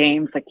facilities, the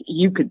games, like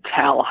you could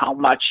tell how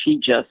much he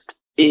just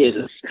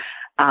is,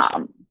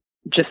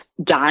 just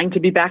dying to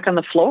be back on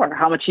the floor,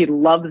 how much he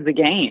loves the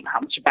game,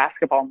 how much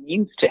basketball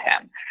means to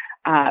him.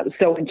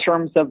 So in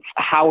terms of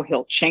how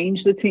he'll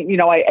change the team,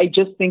 I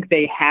just think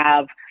they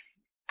have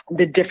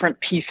the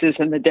different pieces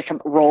and the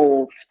different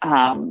roles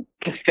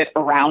to fit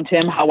around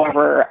him.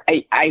 However,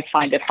 I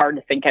find it hard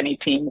to think any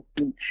team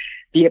can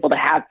be able to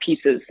have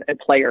pieces and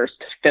players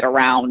to fit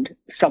around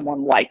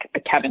someone like a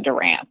Kevin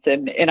Durant.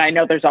 And I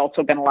know there's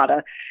also been a lot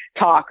of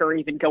talk, or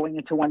even going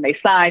into when they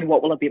sign,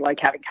 what will it be like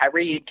having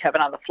Kyrie and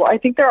Kevin on the floor? I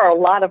think there are a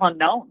lot of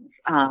unknowns.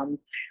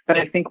 But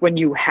I think when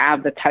you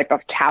have the type of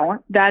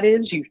talent that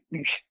is, you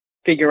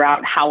figure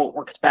out how it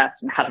works best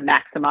and how to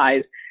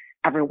maximize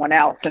everyone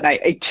else. And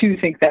I too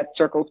think that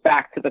circles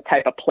back to the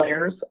type of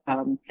players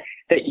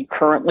that you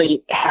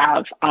currently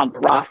have on the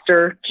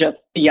roster, just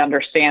the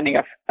understanding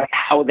of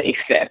how they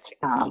fit,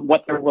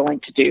 what they're willing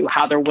to do,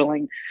 how they're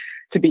willing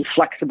to be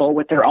flexible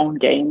with their own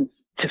games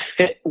to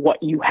fit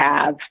what you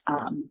have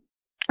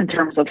in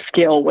terms of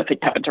skill with a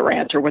Kevin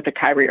Durant or with a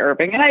Kyrie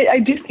Irving. And I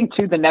do think,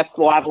 too, the Nets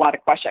will have a lot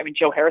of questions. I mean,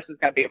 Joe Harris is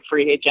going to be a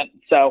free agent.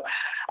 So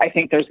I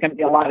think there's going to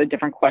be a lot of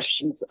different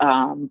questions,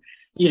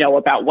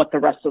 about what the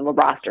rest of the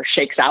roster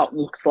shakes out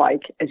and looks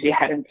like as you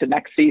head into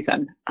next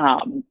season.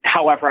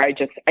 However, I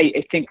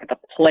think the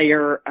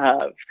player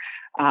of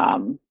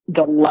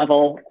the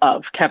level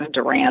of Kevin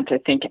Durant, I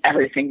think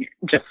everything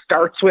just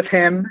starts with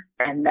him.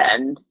 And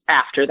then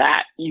after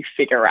that, you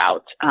figure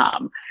out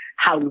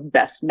how to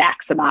best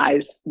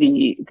maximize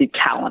the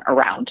talent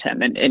around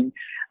him and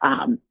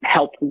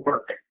help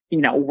work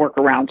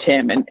around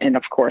him. And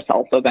of course,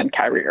 also then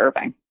Kyrie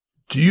Irving.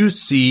 Do you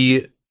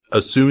see,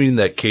 assuming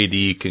that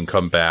KD can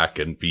come back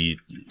and be,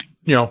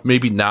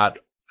 maybe not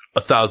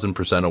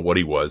 1,000% of what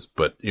he was,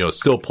 but,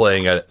 still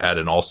playing at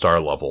an all-star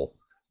level,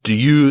 do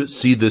you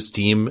see this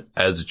team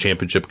as a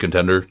championship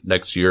contender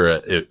next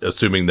year,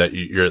 assuming that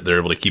they're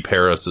able to keep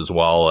Harris as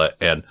well,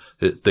 and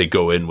they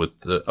go in with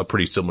a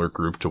pretty similar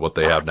group to what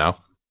they have now?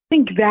 I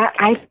think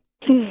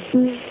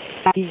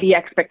the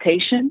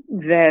expectation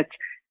that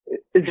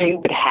they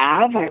would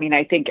have. I mean,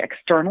 I think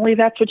externally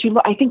that's what you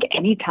look. I think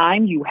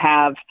anytime you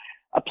have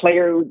a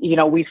player,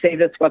 we say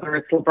this, whether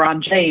it's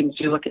LeBron James,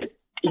 you look at,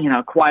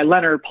 Kawhi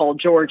Leonard, Paul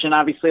George, and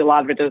obviously a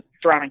lot of it is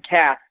surrounding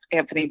cast,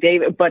 Anthony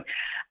Davis. But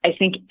I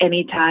think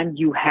anytime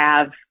you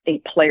have a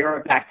player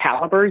of that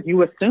caliber,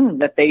 you assume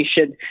that they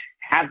should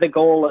have the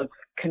goal of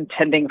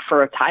contending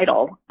for a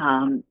title.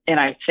 And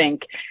I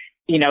think,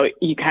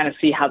 you kind of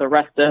see how the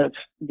rest of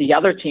the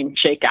other teams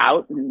shake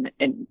out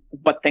and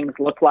what things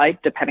look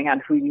like, depending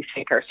on who you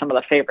think are some of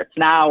the favorites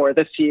now or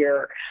this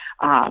year.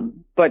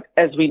 But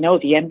as we know,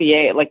 the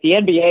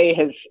NBA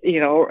has,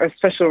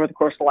 especially over the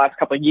course of the last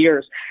couple of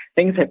years,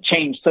 things have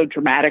changed so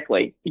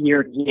dramatically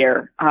year to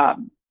year.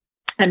 I'm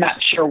not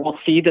sure we'll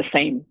see the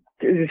same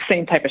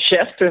type of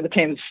shifts or the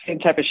same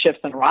type of shifts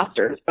in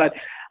rosters, but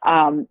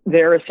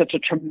there is such a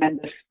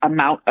tremendous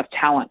amount of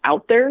talent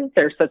out there.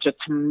 There's such a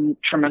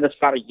tremendous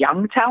amount of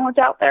young talent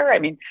out there. I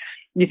mean,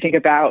 you think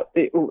about,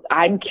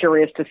 I'm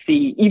curious to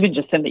see, even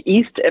just in the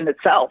East in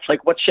itself,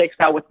 like what shakes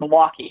out with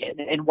Milwaukee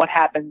and what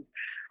happens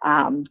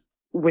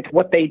with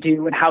what they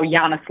do and how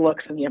Giannis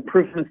looks and the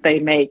improvements they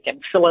make. And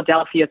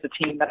Philadelphia is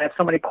a team that I have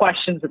so many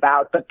questions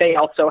about, but they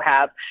also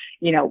have,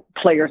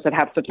 players that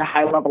have such a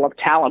high level of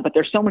talent, but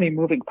there's so many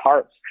moving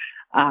parts,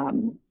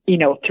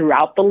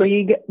 throughout the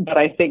league. But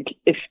I think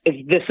if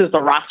this is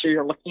the roster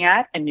you're looking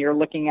at and you're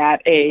looking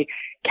at a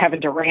Kevin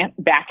Durant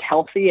back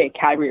healthy, a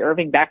Kyrie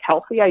Irving back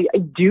healthy, I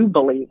do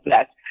believe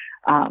that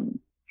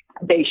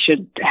they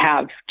should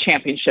have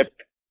championship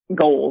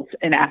goals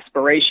and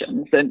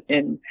aspirations.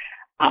 And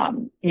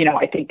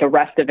I think the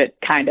rest of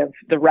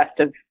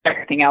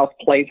everything else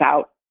plays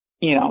out,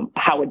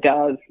 how it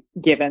does,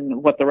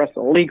 given what the rest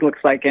of the league looks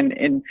like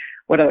and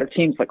what other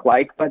teams look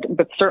like.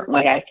 But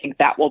certainly I think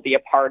that will be a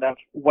part of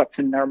what's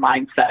in their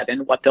mindset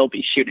and what they'll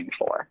be shooting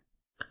for.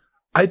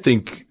 I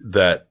think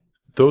that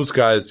those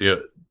guys,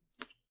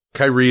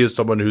 Kyrie is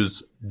someone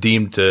who's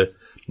deemed to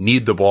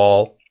need the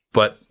ball,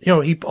 but,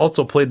 he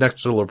also played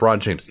next to LeBron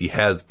James. He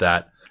has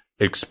that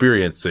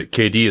experience that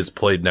KD has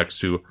played next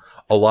to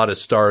a lot of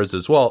stars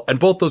as well. And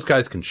both those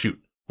guys can shoot,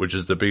 which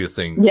is the biggest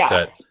thing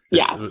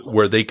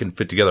where they can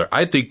fit together.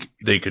 I think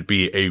they could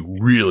be a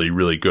really,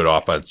 really good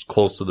offense,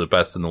 close to the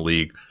best in the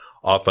league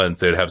offense.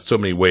 They'd have so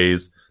many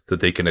ways that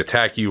they can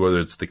attack you, whether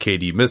it's the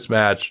KD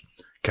mismatch,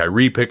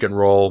 Kyrie pick and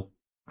roll.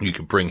 You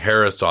can bring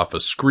Harris off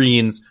of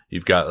screens.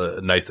 You've got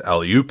a nice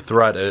alley-oop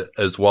threat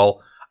as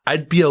well.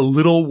 I'd be a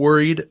little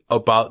worried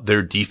about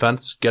their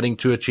defense getting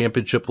to a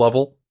championship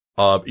level.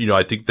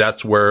 I think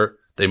that's where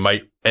they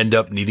might end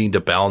up needing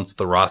to balance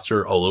the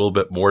roster a little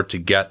bit more to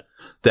get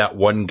that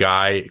one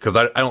guy. Cause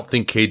I don't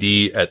think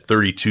KD at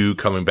 32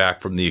 coming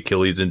back from the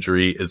Achilles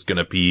injury is going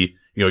to be,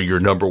 your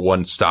number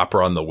one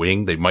stopper on the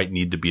wing. They might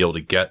need to be able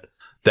to get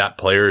that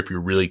player if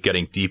you're really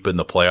getting deep in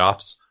the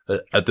playoffs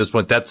at this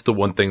point. That's the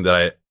one thing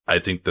that I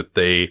think that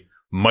they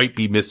might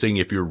be missing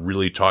if you're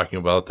really talking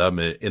about them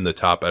in the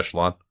top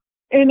echelon.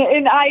 And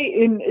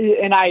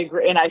I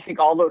agree. And I think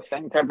all those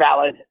things are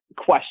valid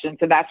questions.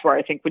 And that's where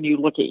I think when you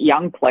look at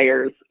young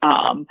players,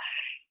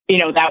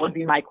 that would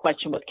be my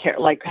question with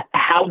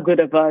how good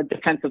of a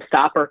defensive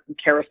stopper can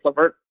Caris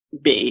LeVert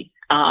be?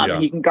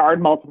 He can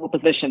guard multiple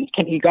positions.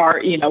 Can he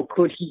guard,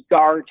 could he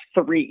guard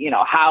three?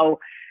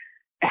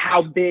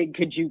 How big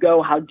could you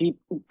go? How deep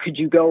could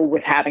you go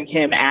with having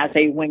him as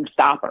a wing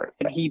stopper?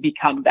 Can he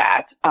become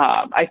that?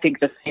 I think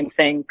the same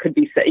thing could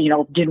be said,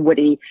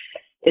 Dinwiddie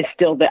is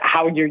still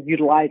how you're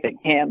utilizing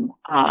him.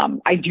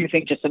 I do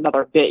think just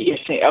another bit, you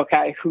say,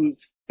 okay,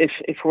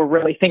 if we're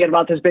really thinking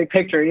about this big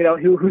picture,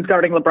 who's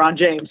guarding LeBron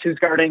James, who's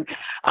guarding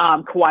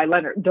Kawhi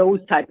Leonard, those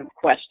type of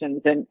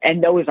questions.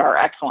 And those are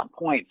excellent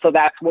points. So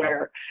that's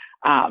where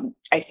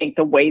I think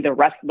the way the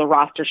rest of the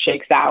roster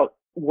shakes out,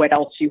 what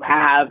else you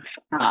have,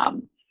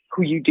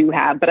 who you do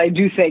have. But I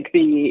do think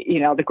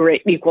the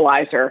great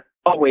equalizer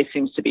always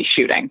seems to be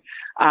shooting.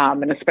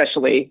 And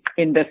especially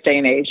in this day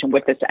and age and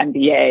with this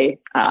NBA,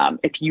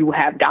 if you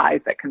have guys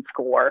that can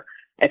score,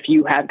 if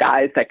you have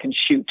guys that can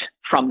shoot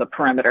from the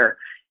perimeter,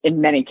 in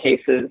many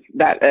cases,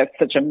 that's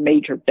such a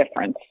major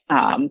difference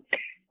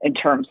in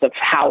terms of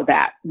how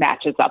that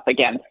matches up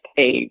against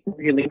a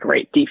really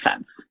great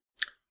defense.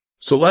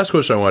 So last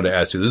question I wanted to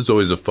ask you, this is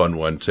always a fun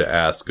one to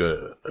ask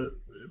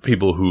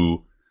people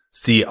who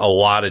see a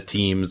lot of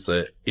teams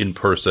in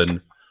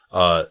person.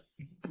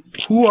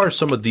 Who are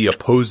some of the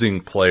opposing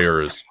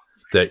players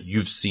that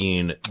you've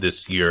seen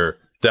this year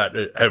that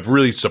have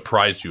really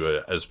surprised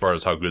you as far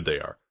as how good they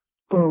are?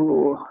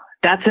 Ooh,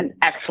 that's an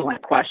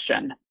excellent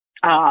question.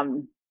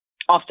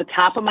 Off the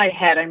top of my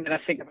head, I'm going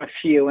to think of a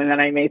few, and then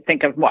I may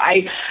think of more.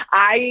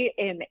 I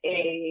am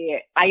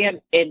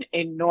an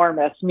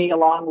enormous, me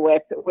along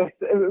with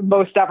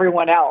most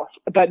everyone else,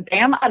 but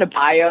Bam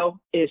Adebayo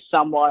is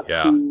someone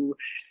who,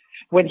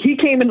 when he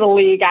came into the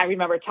league, I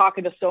remember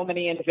talking to so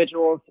many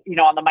individuals,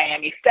 on the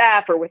Miami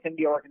staff or within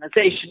the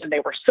organization, and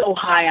they were so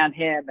high on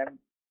him and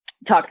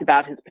talked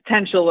about his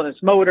potential and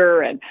his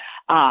motor and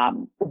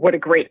what a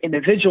great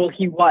individual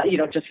he was,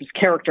 just his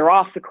character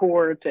off the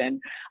court and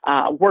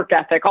work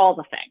ethic, all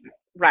the things,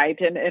 right?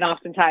 And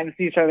oftentimes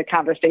these are the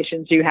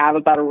conversations you have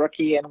about a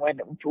rookie and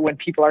when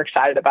people are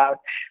excited about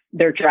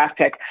their draft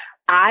pick.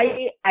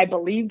 I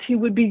believed he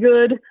would be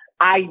good.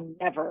 I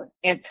never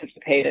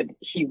anticipated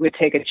he would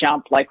take a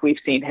jump like we've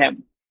seen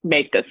him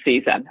make this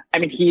season. I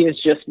mean, he has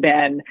just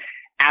been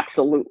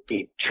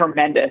absolutely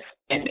tremendous.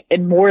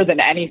 And more than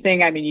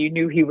anything, I mean, you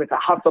knew he was a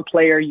hustle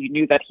player. You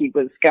knew that he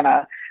was going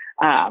to,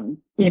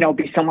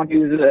 be someone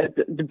who's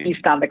the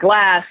beast on the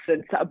glass.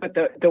 But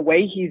the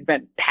way he's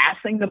been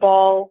passing the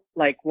ball,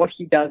 like what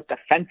he does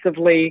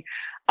defensively,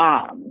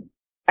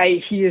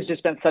 he has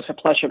just been such a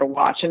pleasure to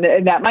watch. And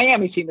that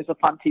Miami team is a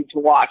fun team to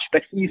watch,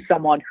 but he's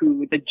someone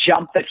who the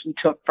jump that he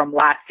took from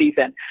last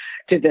season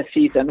to this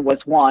season was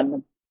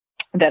one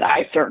that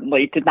I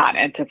certainly did not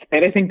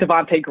anticipate. I think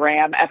Devontae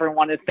Graham,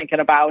 everyone is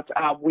thinking about.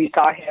 We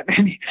saw him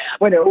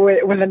when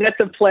the Nets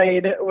have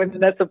played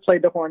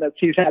the Hornets.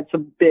 He's had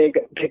some big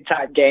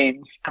time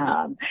games,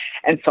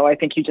 and so I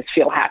think you just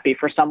feel happy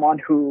for someone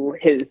who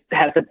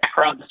has a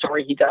background, the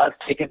story he does,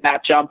 taking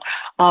that jump.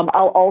 I'll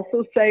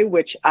also say,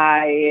 which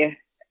I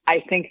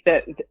think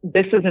that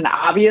this is an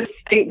obvious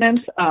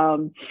statement,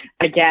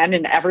 again,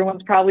 and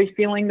everyone's probably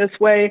feeling this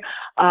way.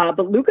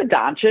 But Luka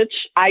Doncic,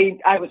 I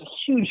was a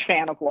huge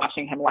fan of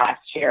watching him last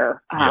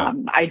year.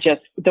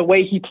 The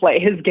way he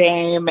played his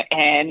game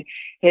and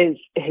his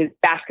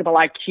basketball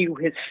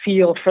IQ, his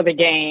feel for the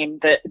game,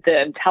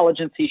 the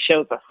intelligence he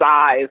shows, the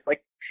size,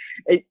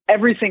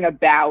 everything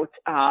about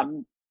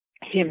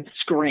him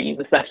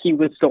screams that he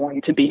was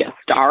going to be a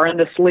star in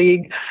this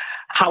league.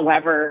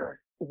 However,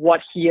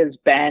 what he has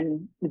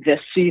been this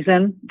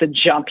season, the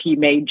jump he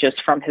made just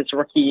from his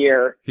rookie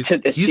year to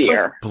this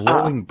year. He's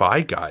blowing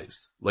by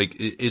guys.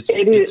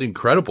 It's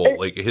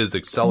incredible. His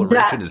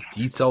acceleration, his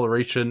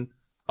deceleration.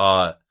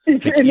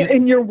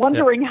 And you're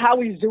wondering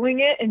how he's doing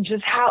it and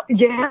just how,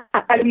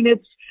 I mean,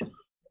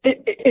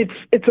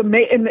 it's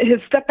amazing. And his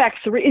step back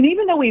three, and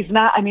even though he's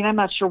not, I mean, I'm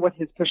not sure what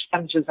his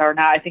percentages are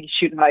now. I think he's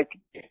shooting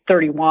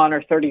 31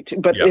 or 32,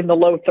 but in the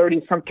low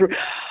 30s from through.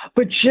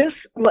 But just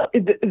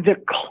the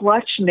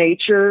clutch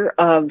nature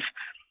of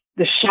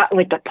the shot,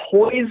 the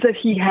poise that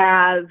he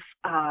has,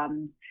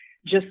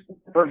 just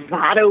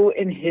bravado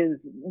in his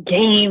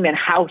game and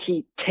how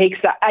he takes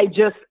that.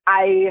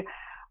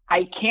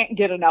 I can't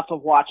get enough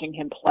of watching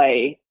him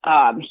play.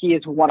 He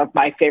is one of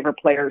my favorite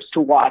players to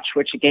watch,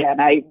 which again,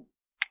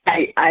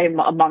 I'm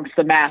amongst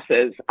the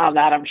masses on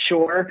that, I'm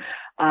sure.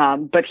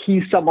 But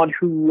he's someone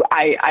who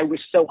I was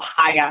so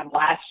high on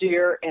last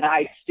year, and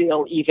I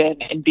still, even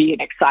in being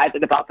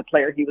excited about the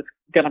player he was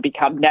going to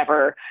become,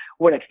 never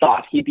would have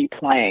thought he'd be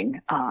playing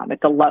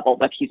at the level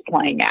that he's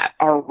playing at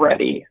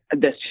already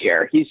this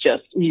year. He's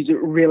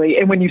really,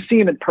 and when you see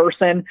him in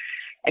person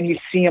and you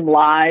see him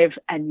live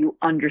and you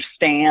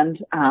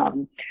understand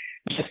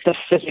just the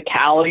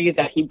physicality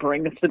that he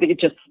brings to the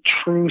just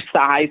true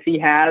size he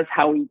has,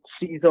 how he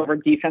sees over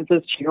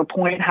defenses, to your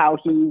point, how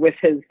he, with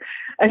his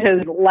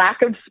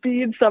lack of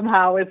speed,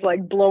 somehow is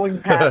blowing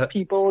past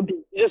people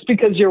just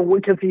because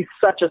he's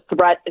such a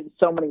threat in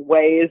so many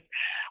ways.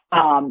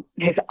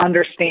 His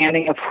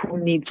understanding of who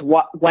needs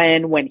what,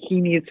 when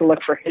he needs to look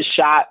for his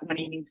shot, when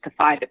he needs to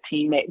find a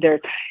teammate.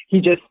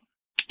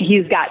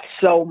 He's got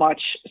so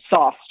much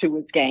sauce to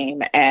his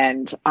game,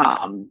 and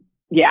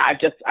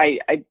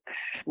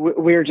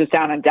we were just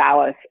down in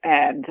Dallas,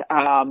 and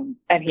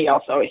he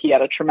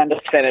had a tremendous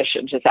finish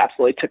and just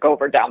absolutely took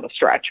over down the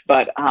stretch.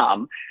 But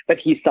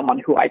he's someone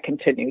who I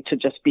continue to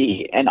just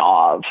be in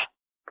awe of.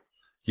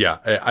 Yeah,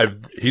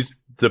 he's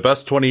the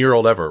best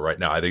 20-year-old ever right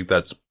now. I think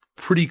that's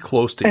pretty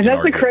close to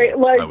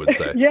inarguable, I would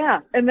say. Yeah,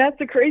 and that's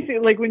the crazy.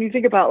 When you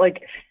think about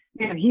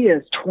man, he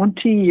is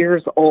 20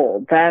 years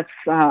old. That's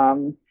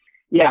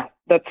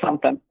that's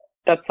something.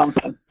 That's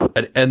something.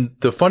 And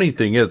the funny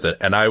thing is,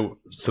 and I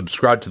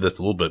subscribe to this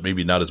a little bit,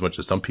 maybe not as much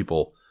as some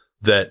people,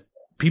 that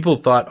people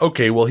thought,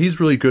 okay, well, he's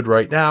really good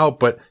right now,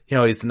 but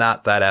he's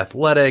not that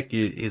athletic.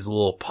 He's a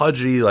little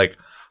pudgy. Like,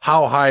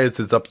 how high is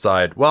his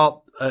upside?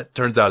 Well, it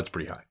turns out it's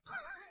pretty high.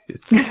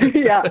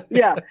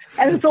 Yeah.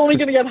 And it's only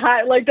going to get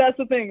high. Like, that's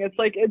the thing. It's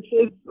like,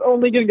 it's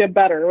only going to get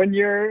better when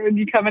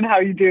you come in how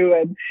you do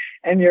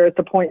and you're at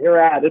the point you're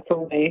at. It's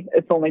only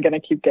going to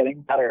keep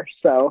getting better.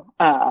 So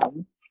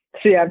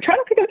yeah, I'm trying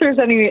to think if there's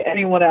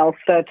anyone else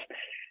that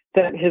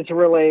has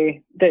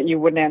really, that you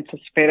wouldn't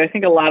anticipate. I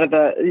think a lot of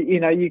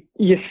the,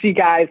 you see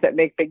guys that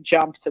make big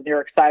jumps and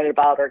you're excited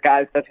about, or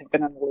guys that have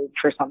been in the league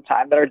for some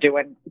time that are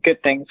doing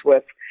good things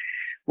with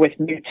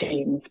new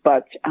teams.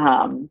 But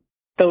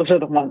those are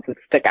the ones that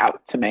stick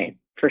out to me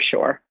for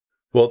sure.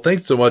 Well,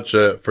 thanks so much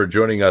for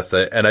joining us.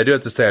 And I do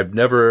have to say, I've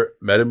never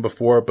met him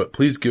before, but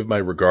please give my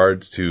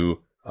regards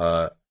to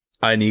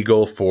Ein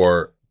Eagle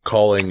for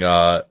calling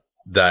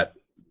that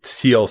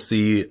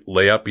TLC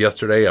layup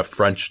yesterday a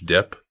French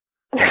dip.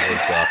 That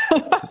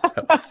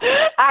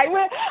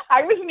was,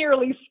 I was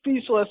nearly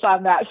speechless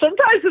on that.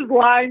 Sometimes his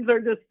lines are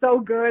just so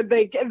good.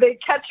 They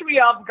catch me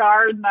off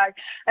guard, and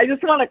I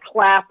just want to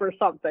clap or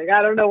something.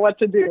 I don't know what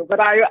to do, but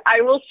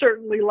I will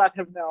certainly let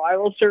him know. I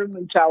will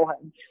certainly tell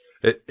him.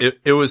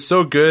 It was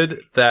so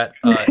good that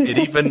it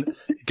even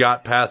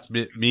got past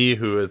me,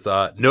 who is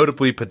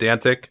notably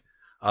pedantic.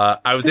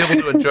 I was able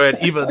to enjoy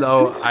it, even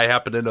though I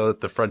happen to know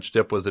that the French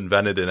dip was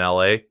invented in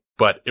LA.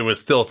 But it was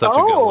still such a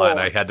good line.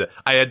 I had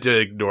to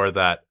ignor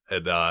that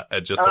and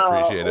just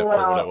appreciate it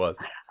for what it was.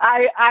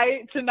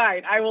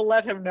 Tonight I will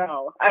let him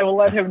know. I will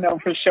let him know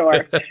for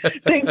sure.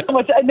 Thanks so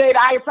much, Nate.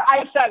 I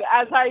said,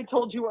 as I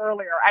told you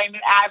earlier, I'm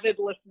an avid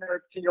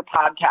listener to your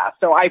podcast,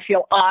 so I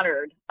feel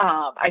honored.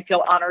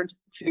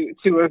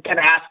 To have been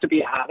asked to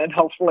be on, and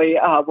hopefully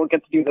we'll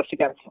get to do this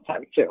again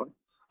sometime soon.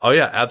 Oh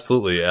yeah,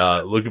 absolutely.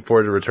 Looking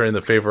forward to returning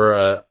the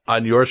favor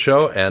on your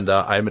show, and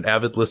I'm an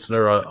avid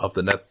listener of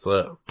the Nets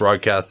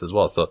broadcast as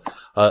well. So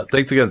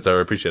thanks again, Sarah.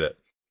 I appreciate it.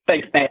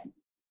 Thanks, Nate.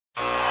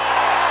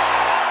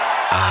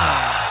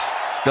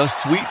 Ah, the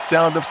sweet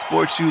sound of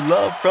sports you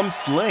love from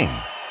Sling.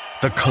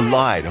 The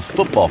collide of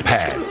football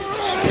pads.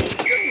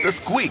 The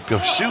squeak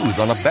of shoes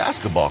on a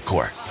basketball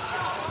court.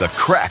 The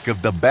crack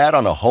of the bat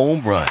on a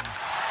home run.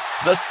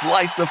 The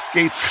slice of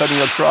skates cutting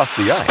across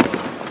the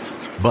ice.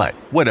 But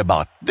what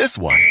about this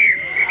one?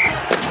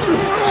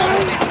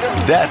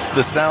 That's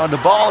the sound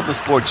of all the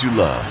sports you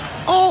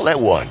love, all at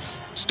once.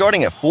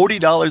 Starting at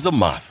 $40 a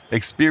month.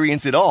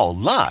 Experience it all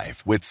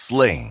live with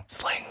Sling.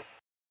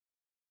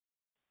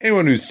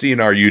 Anyone who's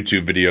seen our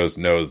YouTube videos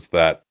knows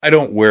that I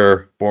don't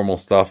wear formal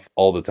stuff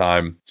all the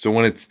time. So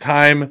when it's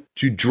time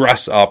to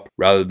dress up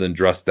rather than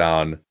dress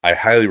down, I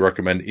highly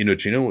recommend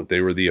Indochino.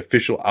 They were the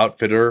official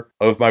outfitter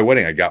of my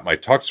wedding. I got my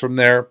tux from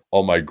there.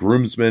 All my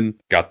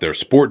groomsmen got their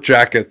sport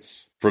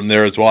jackets from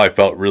there as well. I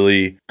felt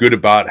really good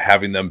about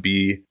having them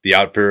be the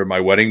outfitter of my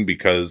wedding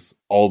because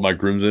all of my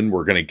groomsmen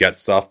were going to get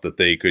stuff that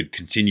they could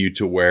continue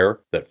to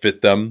wear that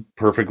fit them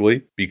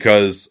perfectly.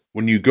 Because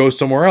when you go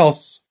somewhere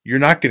else, you're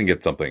not going to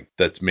get something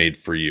that's made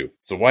for you.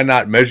 So why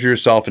not measure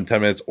yourself in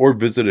 10 minutes or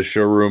visit a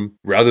showroom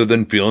rather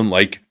than feeling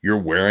like you're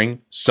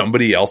wearing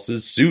somebody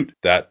else's suit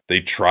that they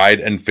tried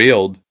and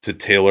failed to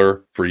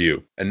tailor for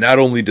you. And not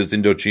only does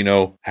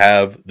Indochino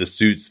have the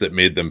suits that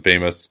made them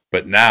famous,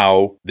 but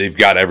now they've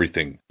got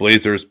everything.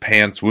 Blazers,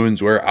 pants,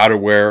 women's wear,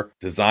 outerwear,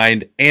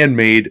 designed and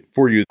made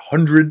for you.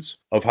 Hundreds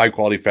of high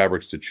quality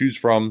fabrics to choose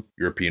from.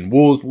 European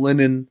wools,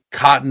 linen,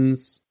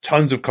 cottons,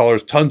 tons of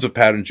colors, tons of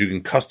patterns. You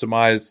can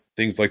customize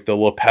things like the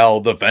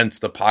lapel, the vents,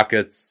 the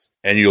pockets,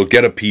 and you'll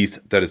get a piece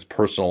that is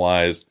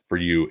personalized for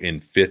you in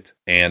fit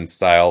and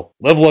style.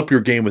 Level up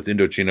your game with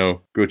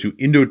Indochino. Go to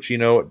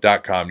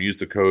Indochino.com. Use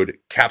the code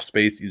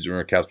CAPSPACE. Easy to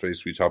remember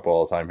CAPSPACE. We talk about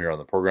all the time here on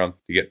the program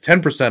to get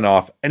 10%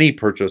 off any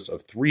purchase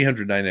of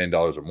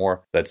 $399 or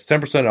more. That's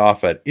 10%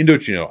 off at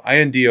Indochino,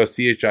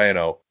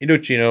 Indochino,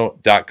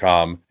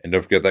 Indochino.com. And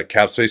don't forget that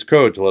CAPSPACE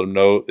code to let them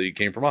know that you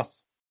came from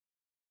us.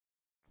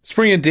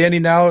 Spring and Danny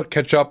now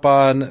catch up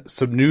on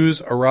some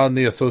news around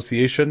the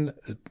association.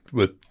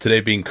 With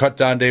today being Cut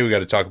Down Day, we got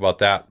to talk about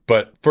that.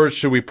 But first,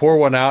 should we pour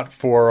one out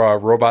for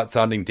robot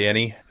sounding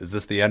Danny? Is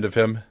this the end of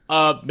him?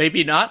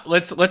 Maybe not.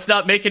 Let's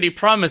not make any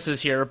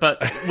promises here.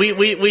 But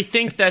we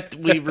think that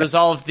we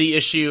resolved the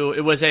issue.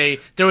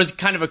 There was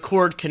kind of a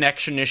cord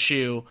connection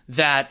issue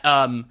that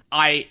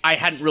I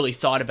hadn't really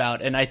thought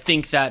about, and I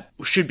think that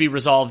should be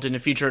resolved in a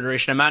future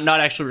iteration. I'm not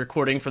actually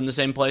recording from the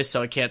same place,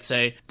 so I can't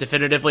say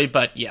definitively.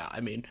 But yeah,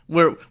 I mean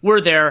we're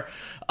there.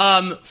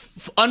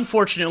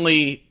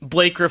 Unfortunately,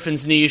 Blake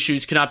Griffin's knee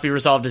issues cannot be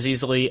resolved as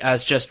easily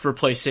as just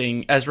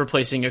replacing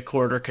a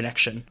cord or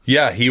connection.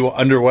 Yeah, he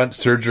underwent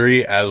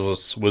surgery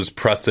as was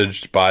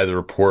presaged by the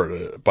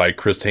report by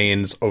Chris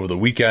Haynes over the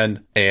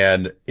weekend,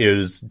 and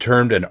is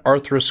termed an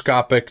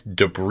arthroscopic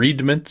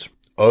debridement,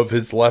 of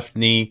his left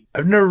knee.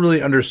 I've never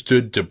really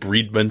understood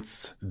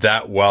debridements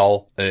that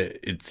well.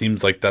 It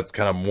seems like that's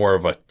kind of more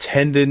of a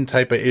tendon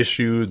type of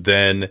issue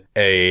than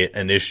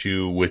an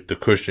issue with the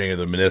cushioning of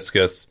the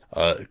meniscus.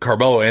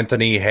 Carmelo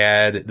Anthony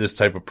had this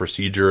type of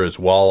procedure as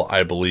well.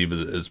 I believe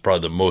is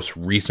probably the most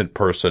recent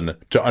person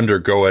to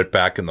undergo it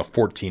back in the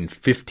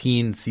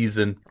 14-15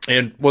 season,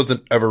 and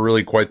wasn't ever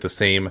really quite the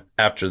same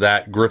after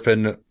that.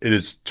 Griffin, it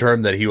is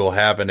termed that he will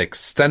have an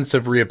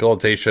extensive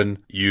rehabilitation.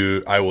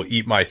 I will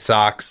eat my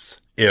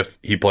socks if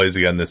he plays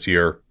again this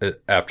year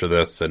after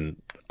this, and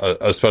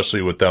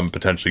especially with them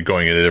potentially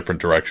going in a different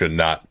direction,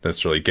 not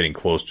necessarily getting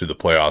close to the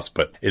playoffs,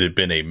 but it had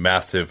been a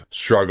massive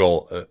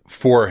struggle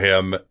for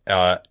him.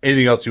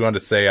 Anything else you want to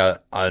say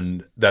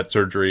on that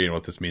surgery and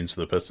what this means for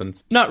the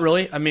Pistons? Not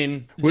really. I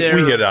mean, we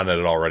hit on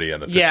it already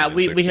on the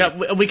 15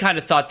 and we kind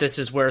of thought this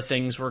is where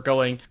things were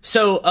going.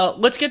 So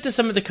let's get to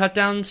some of the cut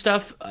down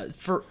stuff. I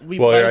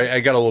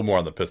got a little more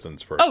on the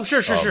Pistons first. Oh,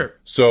 sure.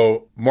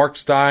 So Mark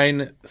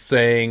Stein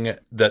saying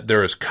that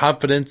there is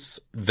confidence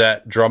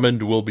that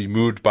Drummond will be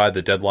moved by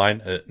the deadline.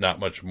 Not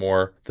much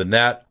more than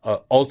that.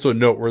 Also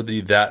noteworthy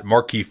that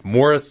Markieff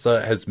Morris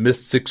has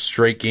missed 6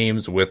 straight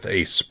games with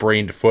a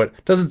sprained foot.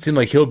 Doesn't seem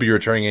like he'll be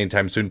returning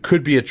anytime soon.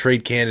 Could be a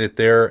trade candidate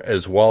there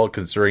as well,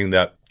 considering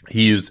that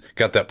he's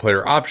got that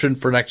player option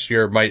for next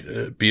year,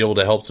 might be able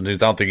to help some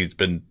teams. I don't think he's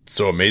been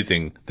so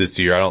amazing this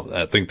year.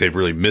 I think they've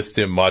really missed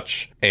him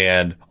much.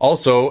 And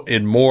also,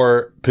 in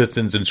more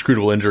Pistons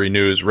inscrutable injury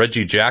news,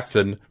 Reggie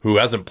Jackson, who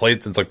hasn't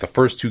played since like the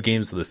first 2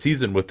 games of the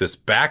season with this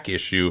back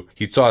issue,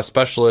 he saw a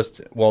specialist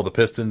while the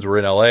Pistons were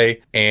in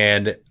LA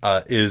and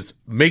is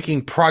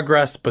making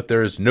progress, but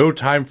there is no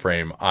time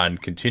frame on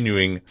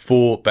continuing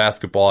full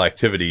basketball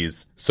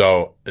activities.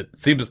 So it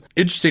seems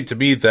interesting to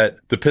me that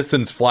the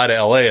Pistons fly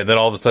to LA and then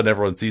all of a sudden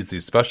everyone sees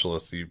these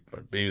specialists.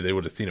 Maybe they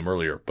would have seen him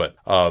earlier, but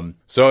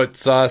so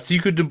it's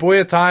Sekou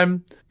Doumbouya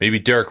time. Maybe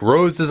Derrick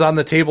Rose is on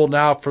the table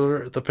now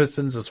for the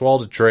Pistons as well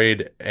to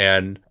trade,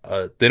 and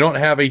they don't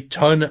have a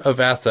ton of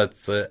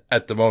assets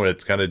at the moment.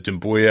 It's kind of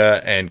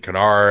Doumbouya and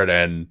Kennard,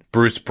 and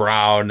Bruce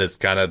Brown is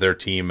kind of their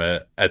team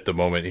at the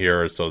moment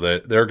here. So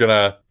they're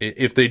gonna,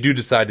 if they do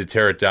decide to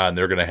tear it down,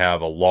 they're gonna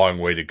have a long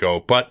way to go.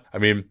 But I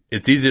mean,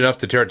 it's easy enough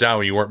to tear it down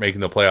when you weren't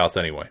making the playoffs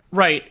anyway.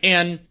 Right,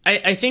 and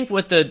I think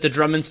what the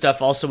Drummond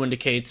stuff also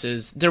indicates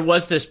is there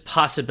was this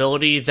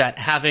possibility that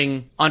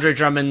having Andre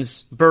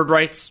Drummond's bird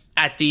rights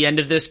at the end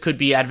of this could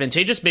be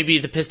advantageous. Maybe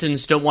the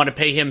Pistons don't want to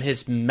pay him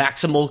his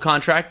maximal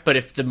contract, but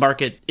if the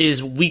market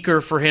is weaker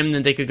for him,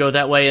 then they could go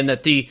that way, and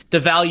that the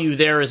value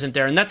there isn't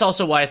there. And that's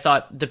also why I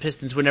thought the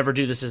Pistons would never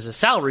do this as a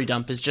salary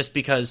dump, is just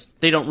because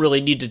they don't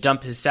really need to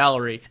dump his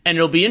salary. And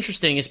it'll be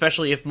interesting,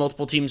 especially if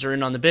multiple teams are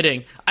in on the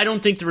bidding. I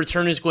don't think the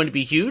return is going to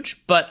be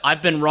huge, but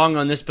I've been wrong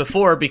on this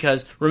before,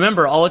 because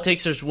remember, all it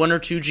takes is 1 or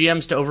 2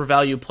 GMs to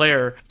overvalue a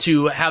player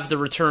to have the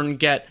return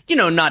get,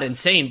 not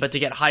insane, but to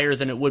get higher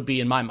than it would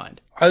be in my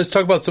mind. Let's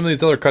talk about some of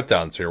these other cut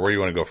downs here. Where do you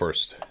want to go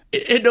first?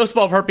 In no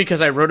small part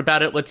because I wrote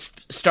about it.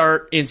 Let's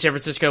start in San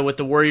Francisco with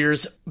the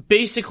Warriors.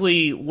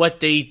 Basically,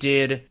 what they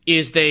did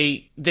is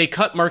they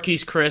cut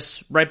Marquise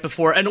Chris right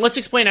before, and let's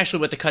explain actually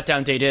what the cut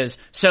down date is.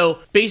 So,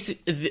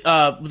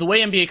 the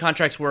way NBA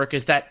contracts work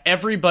is that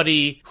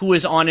everybody who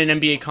is on an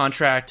NBA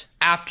contract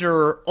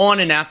on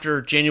and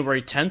after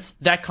January 10th,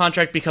 that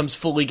contract becomes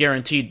fully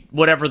guaranteed,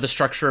 whatever the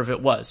structure of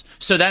it was.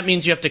 So that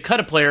means you have to cut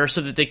a player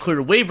so that they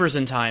clear waivers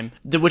in time,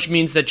 which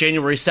means that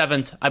January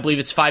 7th, I believe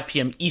it's 5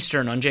 p.m.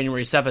 Eastern on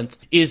January 7th,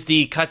 is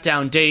the cut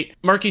down date.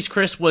 Marquise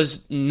Chris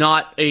was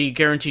not a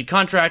guaranteed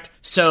contract,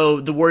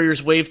 so the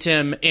Warriors waived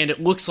him, and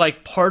it looks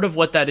like part of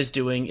what that is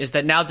doing is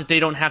that now that they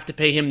don't have to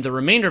pay him the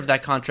remainder of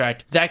that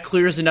contract, that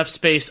clears enough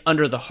space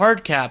under the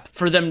hard cap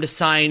for them to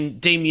sign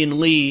Damian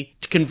Lee,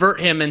 to convert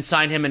him and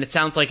sign him, and it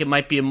sounds like it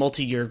might be a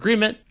multi-year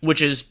agreement,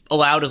 which is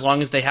allowed as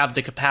long as they have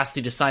the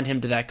capacity to sign him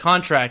to that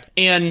contract.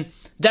 And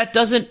that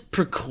doesn't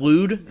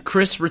preclude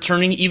Chris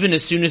returning even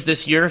as soon as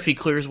this year if he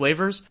clears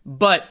waivers,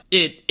 but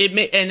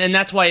and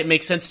that's why it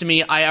makes sense to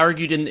me. I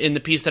argued in the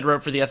piece that I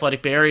wrote for the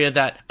Athletic Bay Area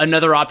that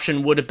another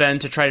option would have been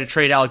to try to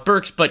trade Alec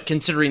Burks, but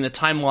considering the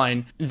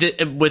timeline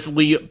with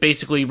Lee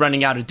basically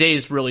running out of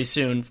days really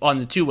soon on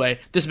the two-way,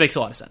 this makes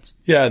a lot of sense.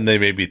 Yeah, and they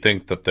maybe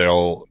think that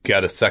they'll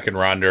get a second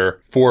rounder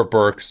for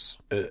Burks.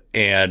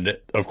 And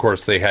of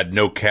course, they had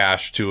no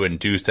cash to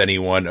induce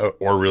anyone,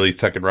 or really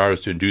second rounders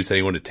to induce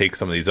anyone to take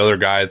some of these other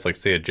guys, like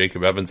say a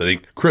Jacob Evans. I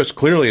think Chris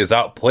clearly has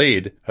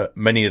outplayed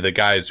many of the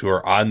guys who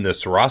are on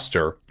this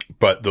roster,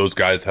 but those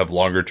guys have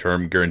longer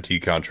term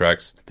guaranteed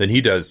contracts than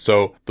he does.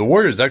 So the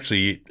Warriors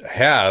actually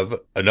have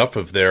enough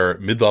of their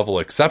mid-level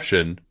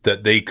exception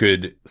that they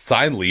could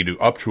sign Lee to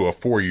up to a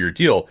 4-year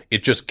deal.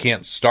 It just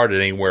can't start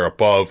at anywhere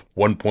above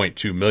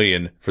 $1.2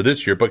 million for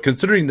this year. But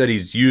considering that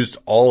he's used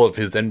all of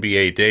his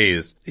NBA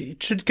days, he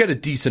should get a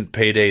decent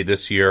payday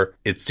this year.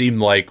 It seemed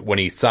like when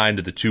he signed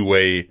the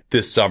two-way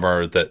this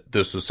summer that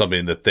this was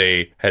something that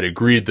they had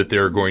agreed that they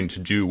were going to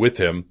do with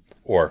him,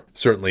 or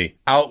certainly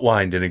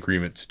outlined an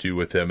agreement to do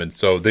with him. And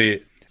so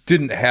they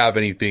didn't have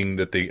anything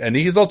that and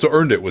he's also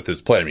earned it with his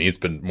play. I mean, he's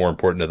been more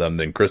important to them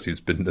than Chris. He's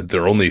been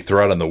their only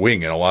threat on the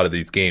wing in a lot of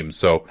these games.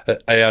 So,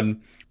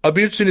 and I'll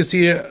be interested to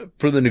see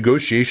for the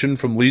negotiation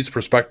from Lee's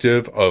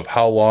perspective of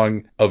how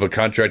long of a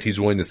contract he's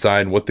willing to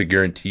sign, what the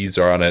guarantees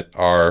are on it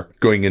are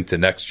going into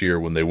next year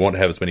when they won't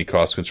have as many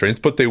cost constraints,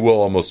 but they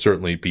will almost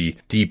certainly be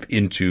deep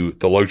into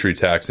the luxury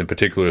tax, in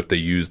particular if they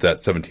use that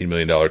 $17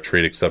 million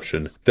trade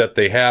exception that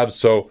they have.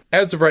 So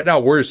as of right now,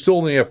 Warriors still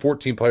only have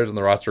 14 players on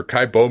the roster.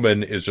 Kai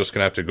Bowman is just going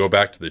to have to go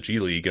back to the G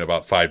League in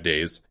about 5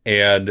 days.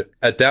 And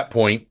at that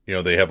point,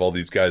 they have all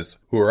these guys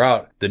who are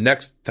out. The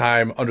next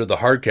time under the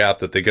hard cap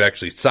that they could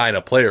actually sign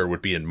a player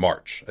would be in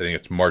March. I think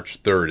it's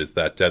March 3rd is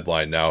that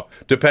deadline now.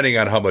 Depending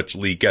on how much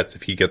Lee gets,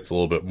 if he gets a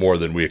little bit more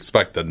than we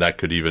expect, then that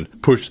could even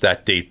push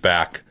that date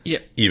back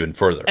even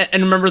further.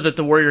 And remember that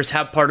the Warriors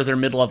have part of their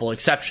mid-level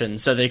exception,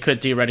 so they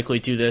could theoretically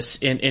do this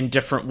in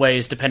different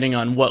ways depending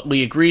on what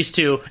Lee agrees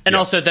to. And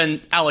also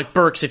then Alec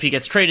Burks, if he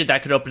gets traded,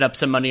 that could open up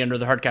some money under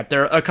the hard cap.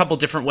 There are a couple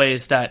different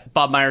ways that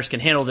Bob Myers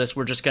can handle this.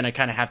 We're just going to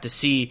kind of have to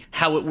see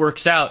how it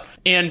works out.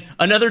 And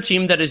another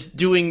team that is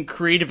doing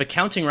creative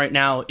accounting right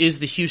now is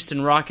the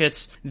Houston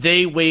Rockets.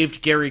 They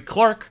waived Gary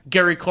Clark.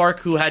 Gary Clark,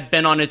 who had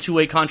been on a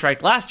two-way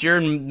contract last year,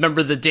 and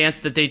remember the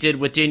dance that they did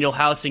with Daniel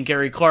House and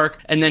Gary Clark,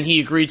 and then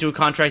he agreed to a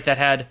contract that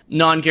had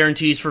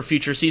non-guarantees for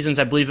future seasons.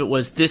 I believe it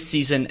was this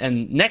season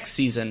and next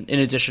season in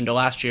addition to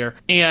last year.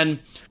 And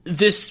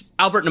this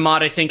Albert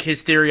Namad, I think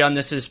his theory on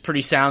this is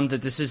pretty sound,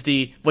 that this is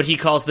what he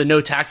calls the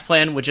no tax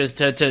plan, which is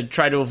to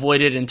try to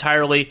avoid it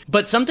entirely.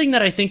 But something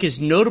that I think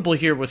is notable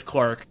here with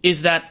Clark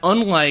is that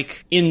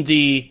unlike in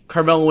the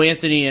Carmelo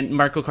Anthony and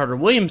Michael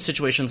Carter-Williams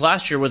situations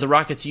last year, where the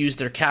Rockets used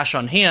their cash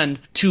on hand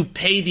to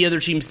pay the other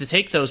teams to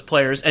take those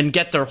players and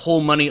get their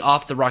whole money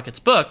off the Rockets'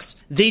 books,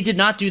 they did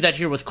not do that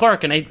here with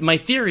Clark. And my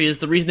theory is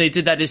the reason they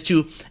did that is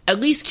to at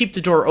least keep the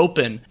door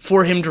open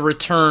for him to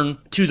return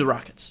to the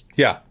Rockets.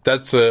 Yeah,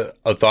 that's a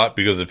thought,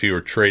 because if he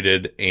were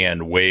traded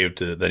and waived,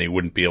 then he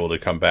wouldn't be able to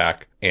come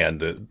back.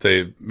 And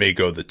they may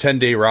go the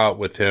 10-day route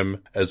with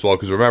him as well.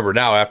 Because remember,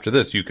 now after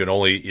this, you can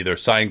only either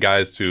sign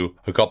guys to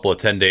a couple of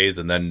 10 days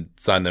and then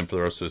sign them for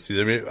the rest of the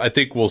season. I mean, I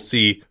think we'll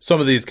see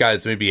some of these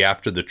guys maybe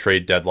after the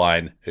trade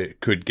deadline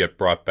could get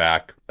brought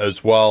back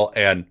as well.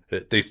 And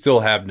they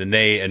still have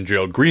Nene and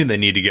Gerald Green they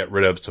need to get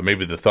rid of. So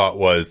maybe the thought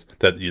was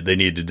that they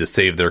needed to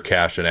save their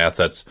cash and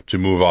assets to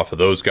move off of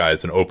those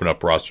guys and open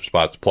up roster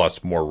spots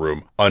plus more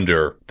room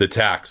under the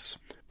tax.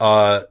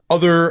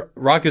 Other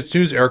Rockets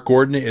news, Eric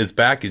Gordon is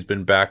back. He's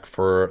been back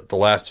for the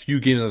last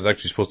few games. He was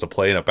actually supposed to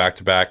play in a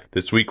back-to-back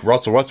this week.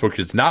 Russell Westbrook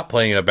is not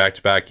playing in a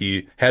back-to-back.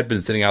 He had been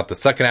sitting out the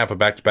second half of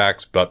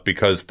back-to-backs, but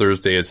because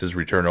Thursday is his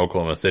return to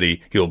Oklahoma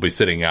City, he will be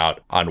sitting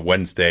out on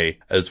Wednesday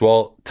as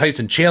well.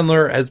 Tyson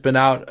Chandler has been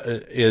out.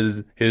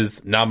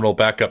 His nominal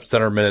backup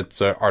center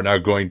minutes are now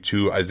going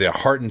to Isaiah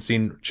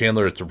Hartenstein.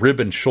 Chandler, it's rib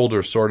and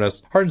shoulder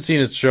soreness. Hartenstein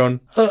has shown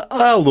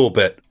a little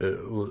bit.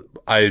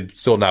 I'm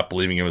still not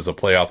believing him as a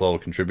playoff level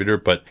contributor,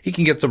 but he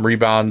can get some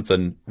rebounds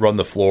and run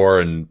the floor,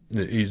 and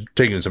he's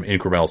taking some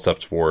incremental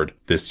steps forward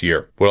this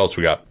year. What else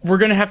we got? We're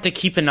going to have to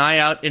keep an eye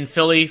out in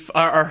Philly.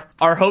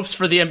 Our hopes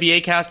for the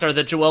NBA cast are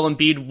that Joel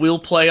Embiid will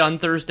play on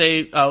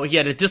Thursday. He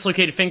had a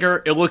dislocated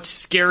finger. It looked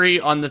scary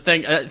on the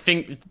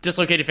thing.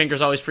 Dislocated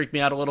fingers always freak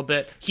me out a little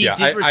bit.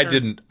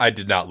 I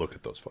did not look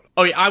at those photos.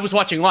 Oh yeah, I was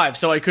watching live,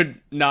 so I could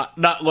not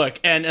look.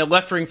 And a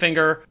left ring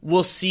finger,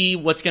 we'll see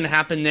what's going to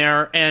happen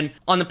there. And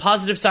on the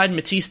positive side,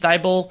 Matisse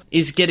Thybulle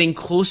is getting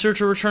closer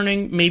to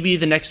returning maybe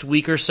the next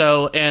week or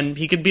so, and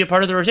he could be a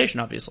part of the rotation,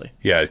 obviously.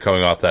 Yeah,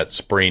 coming off that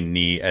sprained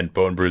knee and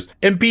bone bruise.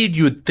 Embiid,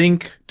 you would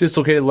think,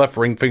 dislocated left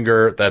ring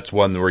finger, that's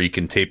one where you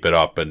can tape it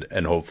up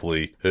and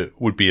hopefully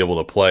would be able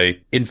to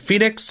play. In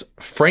Phoenix,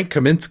 Frank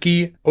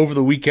Kaminsky, over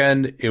the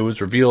weekend, it was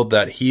revealed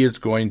that he is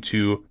going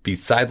to be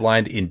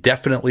sidelined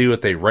indefinitely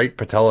with a right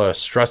patella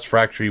stress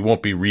fracture. He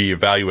won't be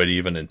reevaluated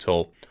even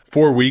until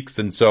 4 weeks,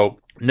 and so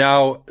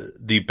now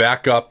the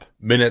backup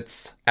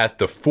minutes at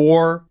the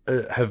 4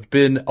 have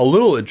been a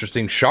little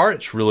interesting.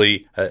 Saric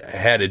really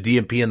had a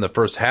DNP in the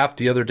first half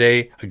the other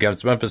day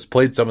against Memphis,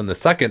 played some in the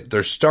second.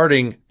 They're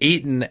starting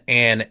Ayton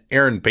and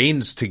Aaron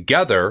Baines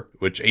together,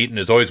 which Ayton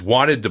has always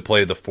wanted to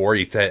play the 4.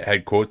 He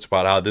had quotes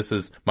about how this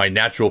is my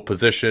natural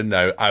position.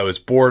 I was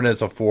born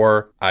as a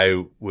 4.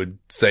 I would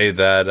say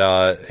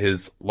that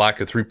his lack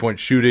of three-point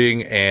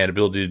shooting and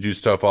ability to do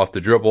stuff off the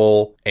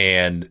dribble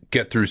and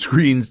get through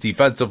screens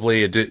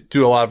defensively and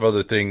do a lot of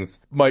other things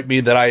might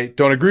mean that I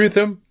don't agree with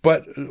him,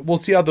 but we'll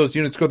see how those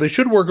units go. They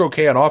should work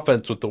okay on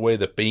offense with the way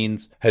that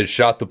Baines has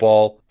shot the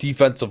ball.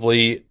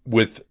 Defensively,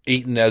 with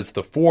Ayton as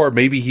the 4,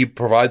 maybe he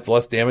provides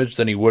less damage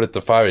than he would at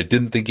the 5. I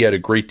didn't think he had a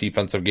great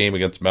defensive game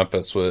against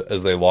Memphis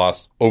as they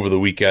lost over the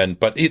weekend,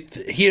 but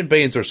he and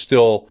Baines are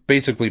still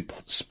basically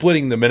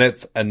splitting the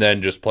minutes and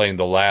then just playing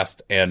the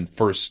last and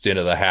first stint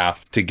of the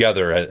half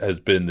together has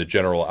been the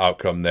general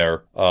outcome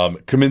there.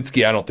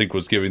 Kaminsky, I don't think,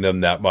 was giving them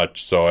that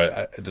much, so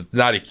it's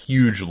not a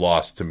huge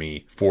loss to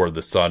me for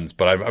the Suns,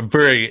 but I'm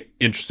very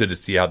interested to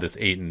see how this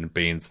Ayton and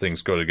Baines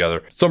things go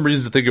together. Some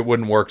reasons to think it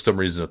wouldn't work, some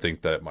reasons to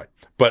think that it might.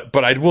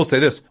 But I will say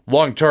this,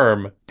 long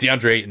term,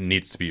 DeAndre Ayton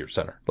needs to be your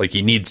center. Like,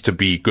 he needs to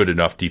be good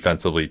enough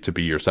defensively to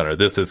be your center.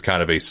 This is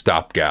kind of a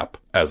stopgap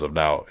as of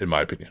now, in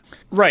my opinion.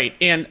 Right.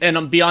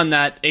 And beyond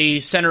that, a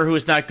center who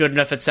is not good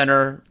enough at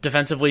center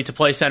defensively to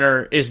play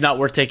center is not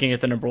worth taking at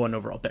the number 1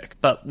 overall pick.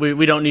 But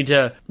we don't need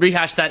to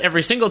rehash that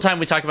every single time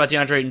we talk about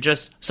DeAndre Ayton,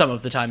 just some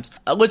of the times.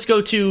 Let's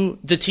go to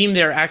the team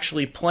they're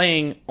actually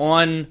playing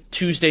on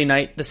Tuesday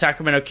night, the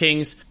Sacramento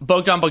Kings.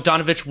 Bogdan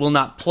Bogdanovic will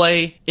not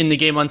play in the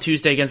game on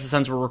Tuesday against the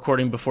Suns. We're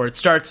recording before it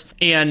starts.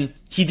 And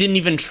he didn't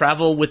even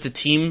travel with the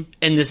team,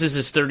 and this is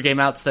his third game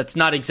out, so that's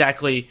not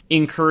exactly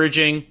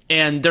encouraging.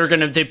 And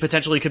they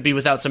potentially could be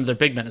without some of their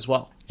big men as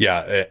well. Yeah,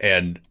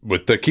 and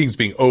with the Kings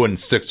being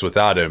 0-6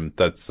 without him,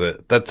 that's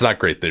not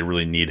great. They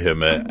really need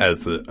him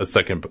as a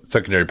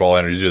secondary ball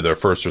handler. He's either their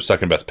first or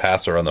second best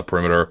passer on the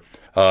perimeter.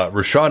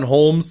 Richaun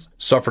Holmes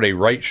suffered a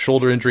right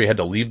shoulder injury, had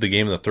to leave the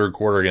game in the third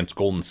quarter against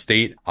Golden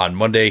State on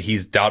Monday.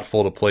 He's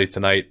doubtful to play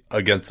tonight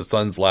against the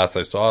Suns, last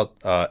I saw.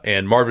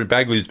 And Marvin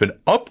Bagley has been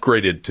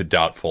upgraded to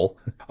doubtful,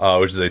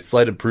 which is a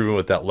slight improvement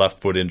with that left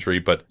foot injury,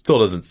 but still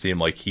doesn't seem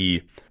like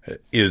he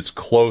is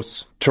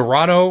close.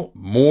 Toronto,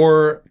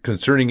 more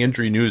concerning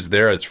injury news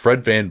there as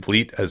Fred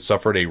VanVleet has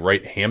suffered a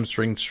right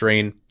hamstring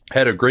strain.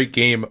 Had a great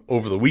game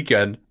over the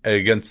weekend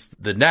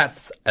against the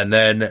Nets, and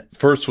then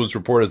first was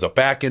reported as a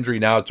back injury.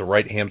 Now it's a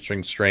right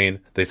hamstring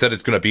strain. They said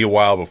it's going to be a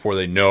while before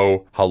they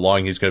know how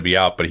long he's going to be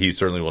out, but he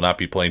certainly will not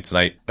be playing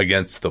tonight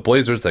against the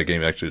Blazers. That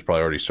game actually has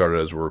probably already started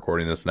as we're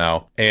recording this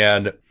now.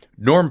 And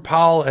Norm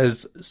Powell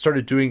has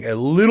started doing a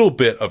little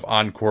bit of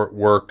on-court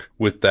work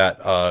with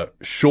that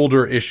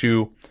shoulder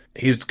issue.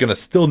 He's going to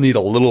still need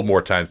a little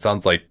more time.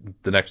 Sounds like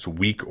the next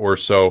week or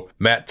so.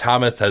 Matt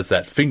Thomas has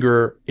that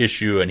finger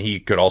issue, and he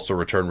could also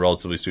return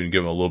relatively soon,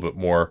 give him a little bit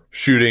more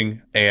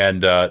shooting.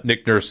 And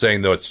Nick Nurse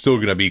saying, though, it's still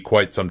going to be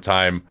quite some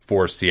time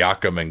for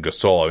Siakam and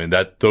Gasol. I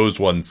mean, those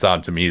ones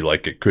sound to me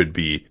like it could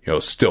be,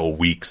 still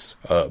weeks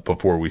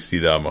before we see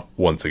them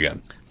once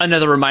again.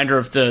 Another reminder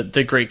of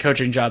the great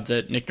coaching job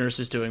that Nick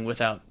Nurse is doing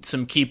without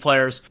some key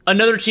players.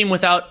 Another team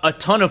without a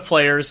ton of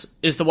players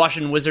is the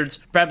Washington Wizards.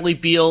 Bradley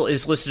Beal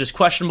is listed as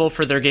questionable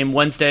for their game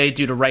Wednesday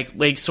due to right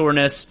leg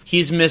soreness.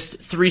 He's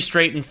missed 3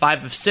 straight and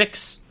 5 of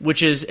 6,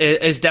 which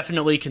is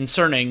definitely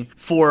concerning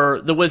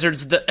for the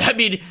Wizards. I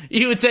mean,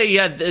 you would say,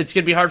 yeah, it's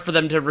going to be hard for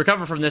them to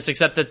recover from this,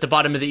 except that the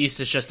bottom of the East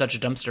is just such a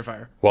dumpster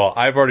fire. Well,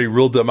 I've already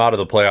ruled them out of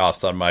the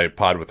playoffs on my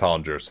pod with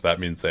Hollinger, so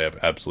that means they have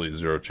absolutely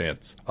zero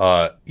chance.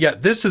 Yeah,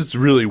 this is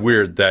really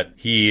weird that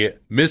he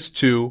missed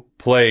 2,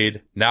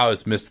 played, now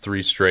has missed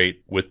 3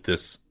 straight with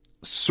this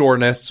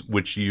soreness,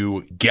 which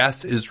you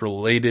guess is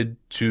related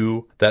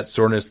to that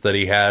soreness that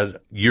he had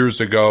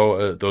years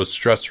ago, those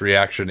stress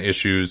reaction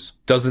issues.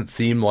 Doesn't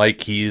seem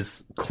like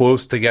he's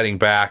close to getting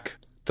back.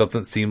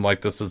 Doesn't seem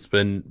like this has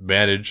been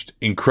managed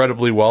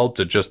incredibly well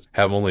to just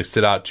have only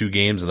sit out 2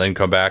 games and then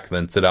come back and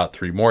then sit out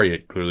 3 more. He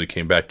clearly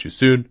came back too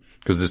soon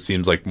because this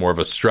seems like more of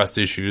a stress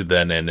issue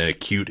than an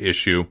acute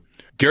issue.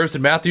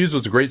 Garrison Matthews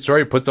was a great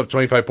story. Puts up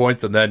 25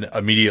 points and then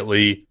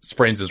immediately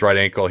sprains his right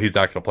ankle. He's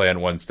not going to play on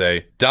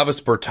Wednesday.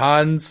 Davis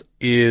Bertans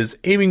is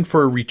aiming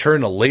for a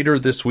return later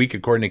this week,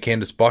 according to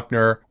Candace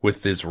Buckner,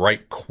 with his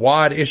right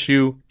quad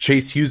issue.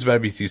 Chase Hughes of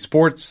NBC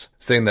Sports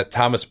saying that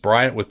Thomas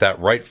Bryant, with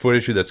that right foot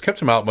issue that's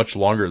kept him out much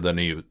longer than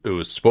it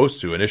was supposed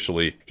to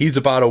initially, he's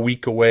about a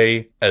week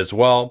away as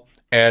well.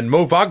 And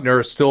Mo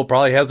Wagner still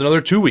probably has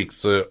another 2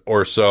 weeks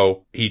or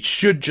so. He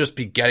should just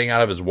be getting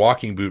out of his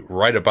walking boot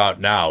right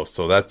about now.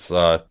 So that's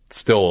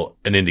still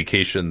an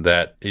indication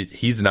that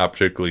he's not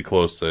particularly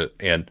close.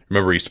 And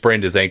remember, he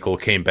sprained his ankle,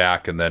 came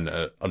back, and then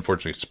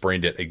unfortunately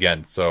sprained it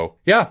again. So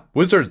yeah,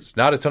 Wizards,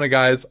 not a ton of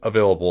guys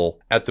available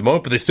at the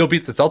moment, but they still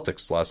beat the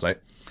Celtics last night.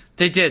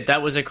 They did.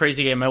 That was a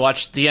crazy game. I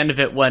watched the end of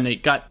it when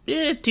it got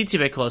teensy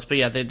bit close, but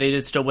yeah, they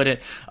did still win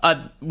it.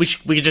 We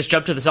could just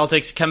jump to the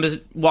Celtics.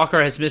 Kemba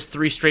Walker has missed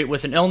 3 straight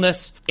with an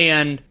illness,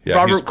 and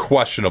he's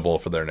questionable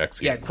for their next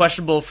game. Yeah,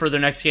 questionable for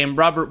their next game.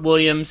 Robert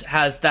Williams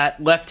has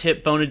that left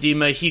hip bone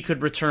edema. He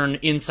could return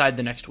inside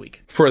the next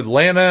week. For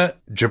Atlanta,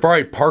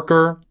 Jabari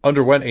Parker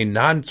underwent a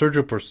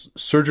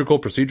non-surgical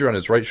procedure on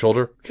his right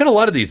shoulder. We had a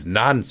lot of these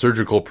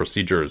non-surgical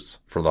procedures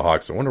for the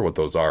Hawks. I wonder what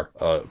those are.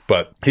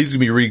 But he's going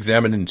to be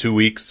re-examined in 2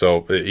 weeks.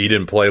 So he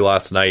didn't play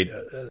last night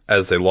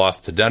as they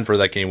lost to Denver.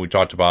 That game we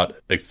talked about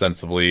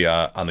extensively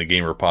on the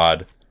Gamer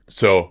Pod.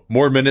 So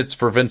more minutes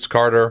for Vince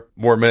Carter,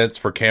 more minutes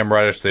for Cam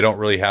Reddish. They don't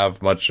really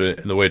have much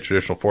in the way of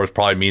traditional fours.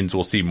 Probably means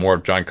we'll see more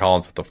of John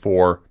Collins at the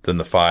 4 than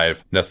the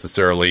 5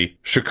 necessarily.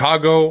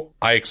 Chicago,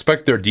 I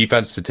expect their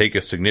defense to take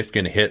a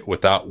significant hit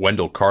without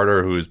Wendell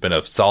Carter, who has been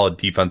a solid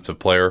defensive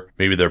player,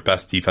 maybe their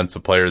best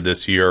defensive player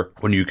this year.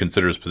 When you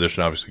consider his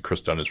position, obviously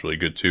Chris Dunn is really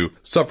good too.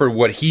 Suffered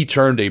what he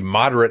termed a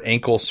moderate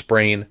ankle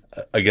sprain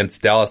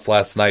against Dallas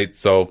last night.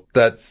 So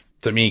that's,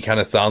 to me, kind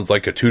of sounds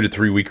like a 2 to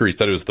 3 weeker. He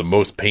said it was the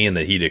most pain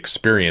that he'd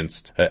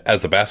experienced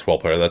as a basketball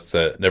player. That's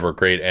never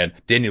great. And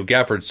Daniel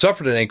Gafford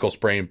suffered an ankle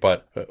sprain,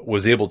 but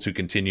was able to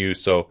continue.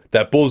 So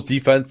that Bulls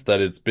defense that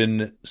has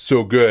been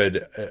so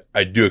good,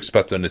 I do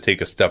expect them to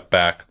take a step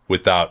back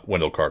without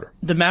Wendell Carter.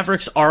 The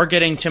Mavericks are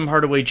getting Tim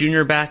Hardaway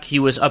Jr. back. He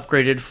was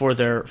upgraded for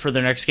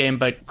their next game,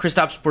 but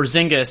Kristaps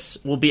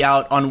Porzingis will be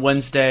out on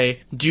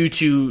Wednesday due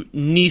to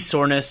knee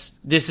soreness.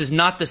 This is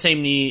not the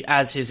same knee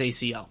as his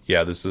ACL.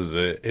 Yeah, this is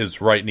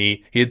his right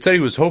knee. He had said he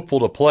was hopeful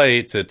to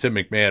play to Tim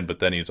McMahon, but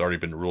then he's already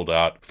been ruled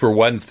out for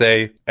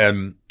Wednesday.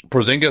 And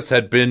Porzingis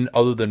had been,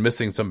 other than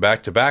missing some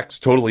back-to-backs,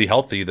 totally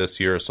healthy this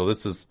year. So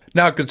this is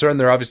now a concern.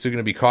 They're obviously going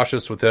to be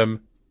cautious with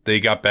him. They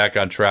got back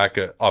on track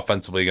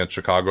offensively against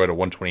Chicago at a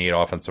 128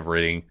 offensive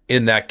rating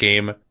in that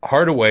game.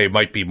 Hardaway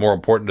might be more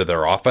important to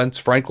their offense,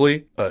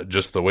 frankly,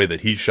 just the way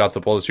that he shot the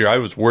ball this year. I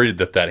was worried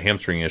that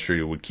hamstring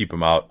issue would keep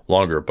him out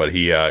longer, but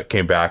he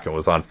came back and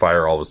was on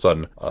fire all of a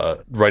sudden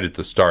right at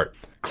the start.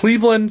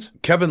 Cleveland,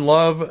 Kevin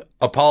Love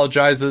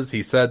apologizes.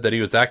 He said that he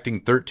was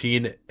acting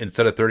 13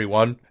 instead of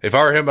 31. If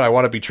I were him and I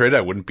want to be traded,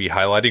 I wouldn't be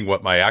highlighting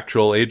what my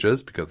actual age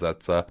is, because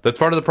that's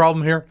part of the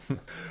problem here.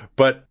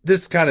 But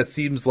this kind of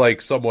seems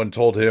like someone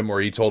told him, or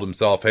he told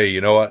himself, hey,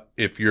 you know what?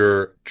 If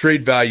your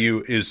trade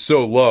value is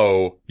so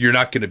low, you're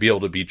not going to be able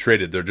to be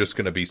traded. They're just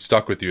going to be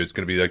stuck with you. It's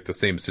going to be like the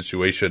same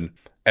situation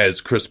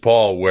as Chris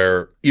Paul,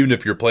 where even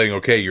if you're playing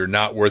okay, you're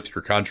not worth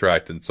your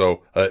contract. And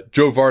so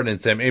Joe Vardon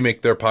and Sam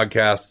Amick, their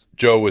podcast,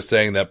 Joe was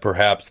saying that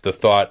perhaps the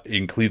thought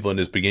in Cleveland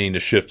is beginning to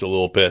shift a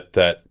little bit,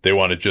 that they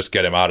want to just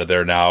get him out of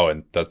there now.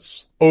 And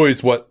that's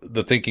always what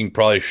the thinking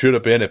probably should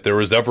have been. If there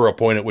was ever a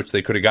point at which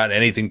they could have gotten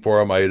anything for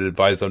him, I'd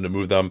advise them to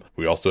move them.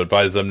 We also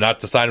advise them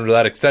not to sign him to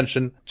that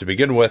extension to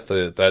begin with.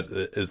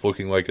 That is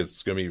looking like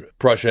it's going to be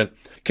prescient.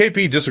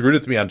 KP disagreed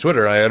with me on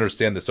Twitter, and I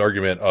understand this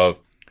argument of,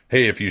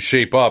 hey, if you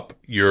shape up,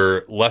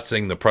 you're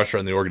lessening the pressure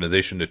on the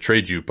organization to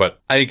trade you. But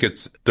I think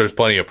there's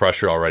plenty of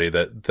pressure already.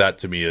 That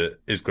to me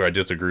is clear. I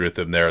disagree with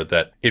him there,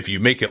 that if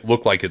you make it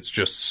look like it's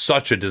just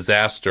such a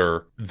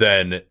disaster,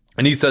 then,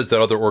 and he says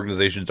that other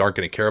organizations aren't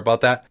going to care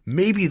about that.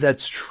 Maybe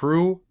that's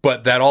true,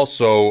 but that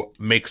also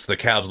makes the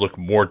Cavs look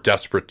more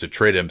desperate to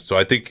trade him. So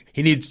I think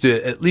he needs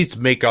to at least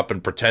make up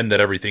and pretend that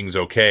everything's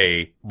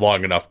okay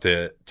long enough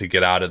to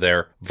get out of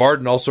there.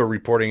 Vardon also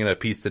reporting in a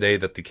piece today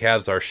that the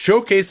Cavs are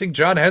showcasing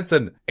John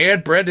Henson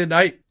and Brandon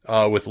Knight,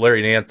 with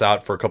Larry Nance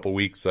out for a couple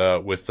weeks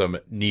with some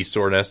knee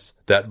soreness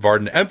that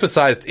Vardon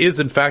emphasized is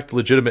in fact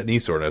legitimate knee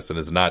soreness and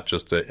is not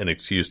just an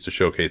excuse to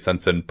showcase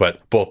Henson.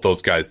 But both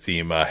those guys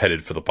seem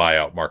headed for the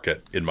buyout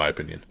market, in my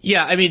opinion.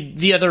 Yeah, I mean,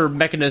 the other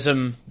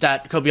mechanism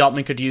that Koby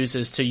Altman could use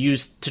is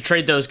to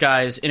trade those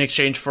guys in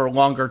exchange for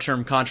longer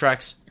term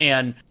contracts.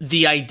 And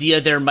the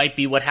idea there might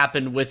be what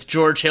happened with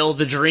George Hill.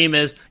 The dream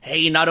is,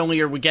 hey, not only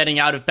are we getting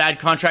out of bad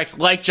contracts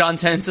like John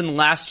Henson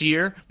last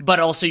year, but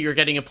also you're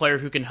getting a player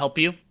who can help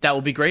you. That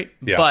will be great.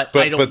 Yeah,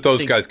 but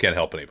those guys can't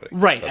help anybody.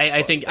 Right.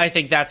 I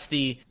think that's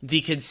the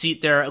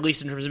conceit there, at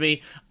least in terms of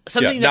me.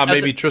 Now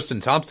maybe Tristan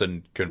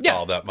Thompson can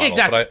follow that model.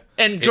 Exactly.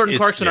 And Jordan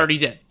Clarkson already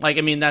did. Like,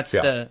 I mean, that's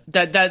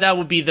that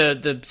would be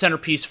the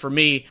centerpiece for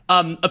me.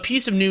 A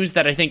piece of news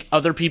that I think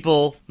other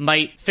people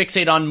might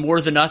fixate on more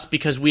than us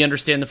because we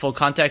understand the full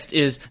context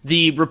is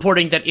the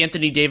reporting that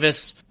Anthony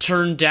Davis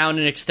turned down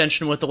an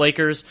extension with the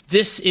Lakers.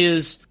 This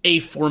is a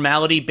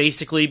formality,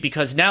 basically,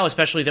 because now,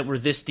 especially that we're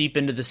this deep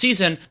into the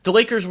season, the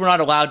Lakers were not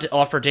allowed to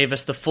offer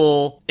Davis the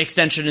full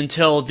extension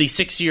until the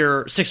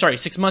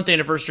 6-month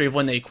anniversary of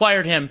when they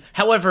acquired him.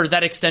 However,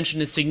 that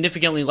extension is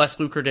significantly less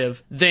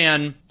lucrative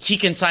than he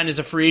can sign as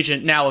a free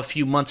agent now a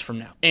few months from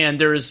now. And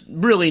there is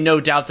really no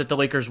doubt that the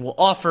Lakers will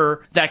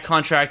offer that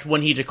contract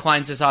when he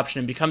declines this option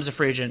and becomes a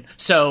free agent.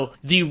 So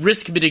the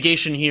risk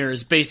mitigation here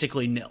is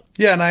basically nil.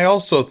 Yeah, and I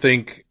also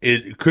think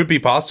it could be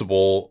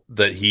possible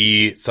that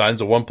he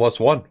signs a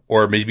 1+1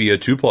 or maybe a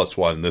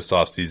 2+1 this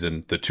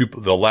offseason.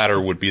 The latter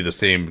would be the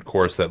same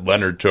course that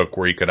Leonard took,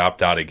 where he could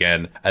opt out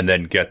again and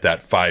then get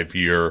that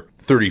 5-year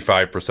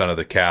 35% of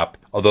the cap.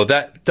 Although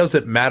that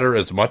doesn't matter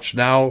as much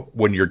now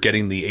when you're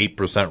getting the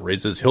 8%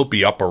 raises. He'll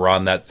be up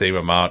around that same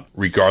amount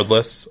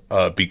regardless,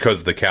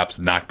 because the cap's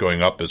not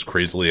going up as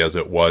crazily as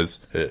it was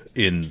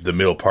in the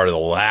middle part of the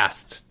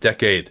last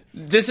decade.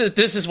 This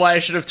is why I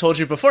should have told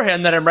you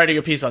beforehand that I'm writing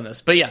a piece on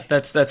this. But yeah,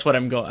 that's what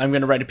I'm going. I'm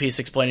going to write a piece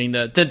explaining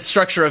the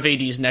structure of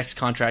AD's next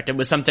contract. It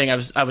was something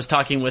I was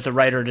talking with a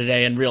writer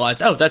today and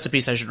realized, oh, that's a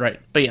piece I should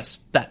write. But yes,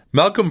 that.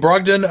 Malcolm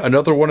Brogdon,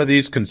 another one of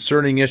these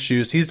concerning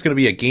issues. He's going to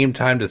be a game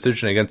time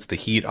decision against the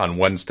Heat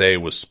on Wednesday,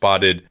 was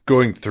spotted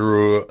going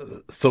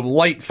through some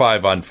light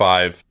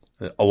 5-on-5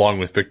 along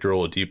with Victor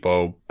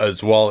Oladipo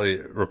as well.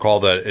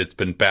 Recall that it's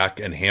been back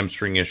and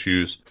hamstring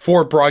issues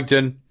for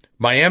Brogdon.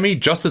 Miami,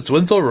 Justice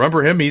Winslow,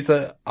 remember him? He's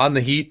on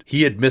the Heat.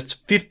 He had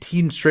missed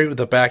 15 straight with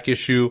a back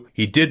issue.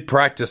 He did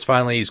practice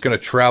finally. He's going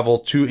to travel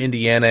to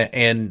Indiana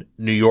and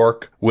New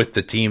York with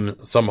the team.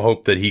 Some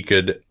hope that he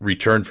could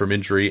return from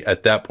injury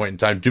at that point in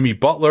time. Jimmy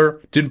Butler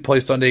didn't play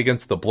Sunday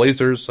against the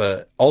Blazers.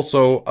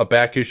 Also a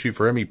back issue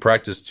for him. He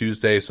practiced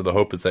Tuesday, so the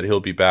hope is that he'll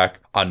be back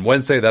on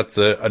Wednesday. That's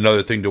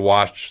another thing to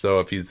watch,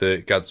 though, if he's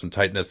got some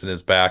tightness in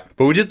his back.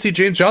 But we did see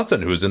James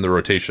Johnson, who was in the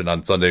rotation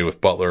on Sunday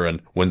with Butler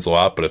and Winslow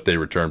out. But if they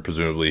return,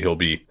 presumably he'll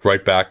be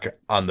right back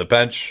on the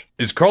bench.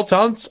 Is Karl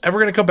Towns ever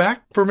going to come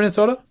back for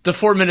Minnesota? The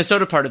for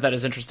Minnesota part of that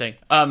is interesting.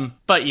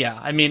 But yeah,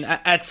 I mean,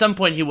 at some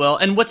point he will.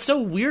 And what's so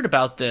weird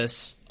about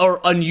this, or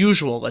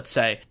unusual, let's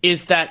say,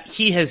 is that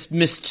he has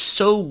missed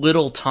so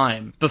little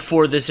time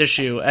before this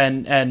issue,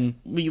 and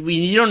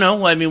we don't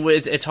know. I mean,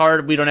 it's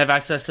hard. We don't have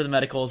access to the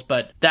medicals,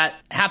 but that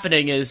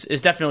happening is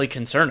definitely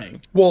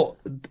concerning. Well,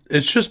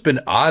 it's just been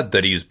odd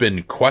that he's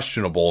been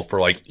questionable for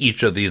like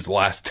each of these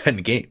last 10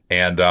 games,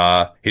 and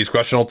he's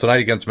questionable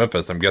tonight against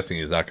Memphis. I'm guessing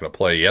he's not going to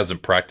play. He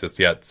hasn't practiced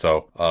yet,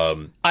 so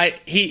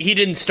he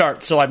didn't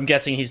start, so I'm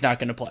guessing he's not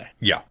going to play.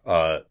 Yeah.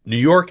 New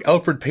York,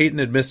 Elfrid Payton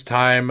had missed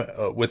time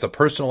with a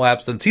personal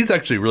absence. He's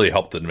actually really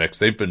helped the Knicks.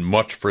 They've been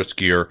much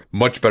friskier,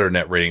 much better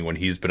net rating when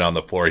he's been on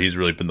the floor. He's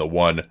really been the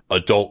one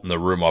adult in the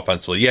room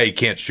offensively. Yeah, he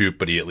can't shoot,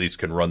 but he at least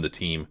can run the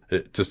team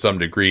to some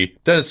degree.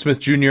 Dennis Smith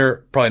Jr.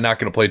 probably not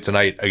going to play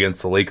tonight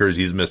against the Lakers.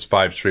 He's missed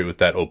 5 straight with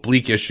that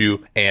oblique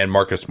issue. And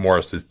Marcus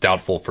Morris is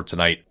doubtful for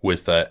tonight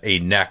with a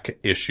neck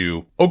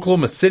issue.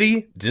 Oklahoma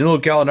City, Danilo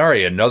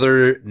Gallinari,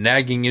 another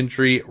nagging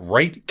injury,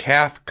 right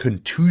calf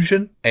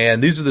contusion.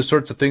 And these are the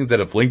sorts of things that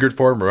have lingered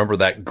for him. Remember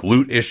that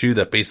glute issue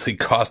that basically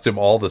cost him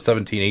all the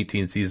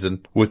 17-18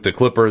 season with the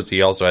Clippers.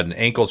 He also had an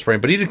ankle sprain,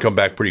 but he did come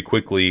back pretty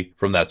quickly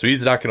from that. So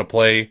he's not going to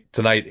play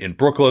tonight in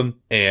Brooklyn.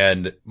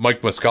 And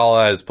Mike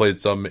Muscala has played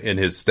some in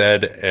his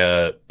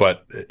stead,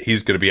 but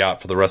he's going to be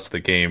out for the rest of the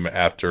game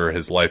after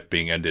his life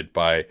being ended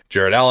by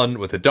Jared Allen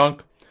with a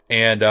dunk.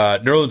 And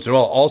Nerlens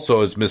Noel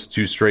also has missed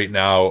 2 straight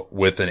now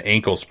with an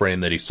ankle sprain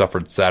that he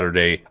suffered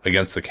Saturday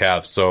against the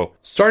Cavs. So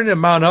starting to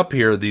mount up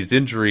here, these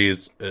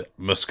injuries.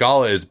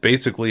 Muscala is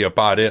basically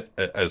about it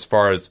as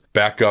far as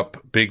backup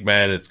big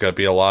men. It's going to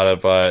be a lot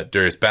of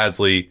Darius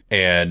Bazley.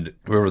 And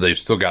remember, they've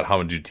still got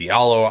Hamidou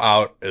Diallo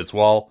out as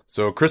well.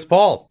 So Chris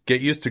Paul, get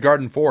used to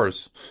guarding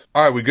 4s.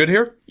 All right, we good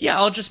here? Yeah,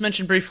 I'll just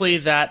mention briefly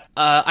that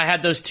I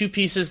had those 2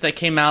 pieces that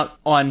came out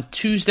on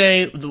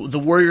Tuesday. The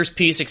Warriors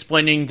piece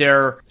explaining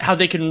how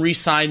they can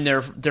re-sign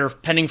their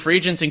pending free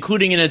agents,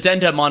 including an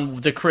addendum on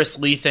the Chris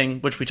Lee thing,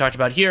 which we talked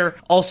about here.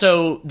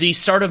 Also, the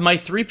start of my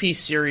 3-piece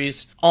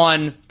series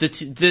on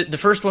the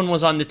first one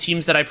was on the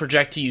teams that I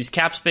project to use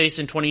cap space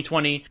in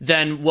 2020.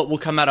 Then what will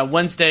come out on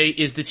Wednesday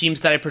is the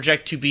teams that I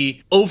project to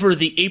be over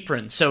the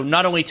apron. So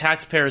not only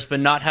taxpayers, but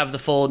not have the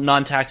full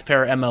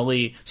non-taxpayer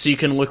MLE. So you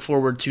can look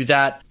forward to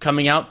that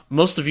coming out,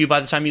 most of you, by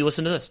the time you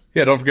listen to this.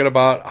 Yeah, don't forget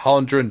about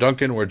Hollinger and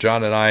Duncan, where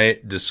John and I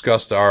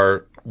discussed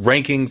our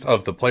rankings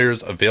of the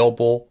players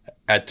available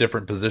at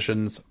different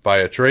positions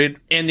via trade.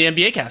 And the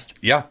NBA cast.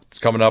 Yeah, it's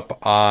coming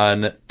up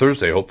on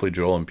Thursday. Hopefully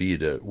Joel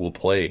Embiid will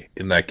play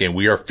in that game.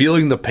 We are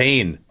feeling the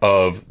pain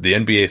of the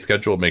NBA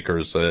schedule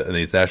makers in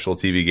these national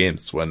TV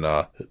games when we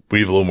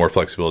have a little more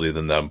flexibility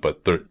than them.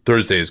 But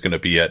Thursday is going to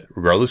be it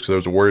regardless, because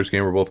there's a Warriors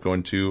game we're both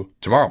going to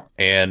tomorrow.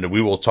 And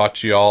we will talk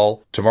to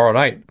y'all tomorrow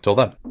night. Till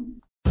then.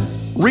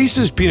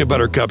 Reese's Peanut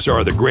Butter Cups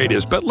are the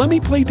greatest, but let me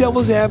play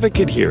devil's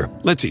advocate here.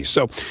 Let's see.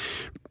 So,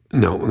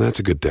 no, that's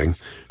a good thing.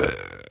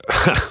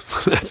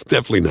 That's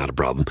definitely not a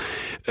problem.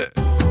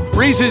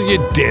 Reese's,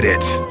 you did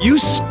it. You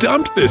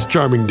stumped this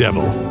charming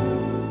devil.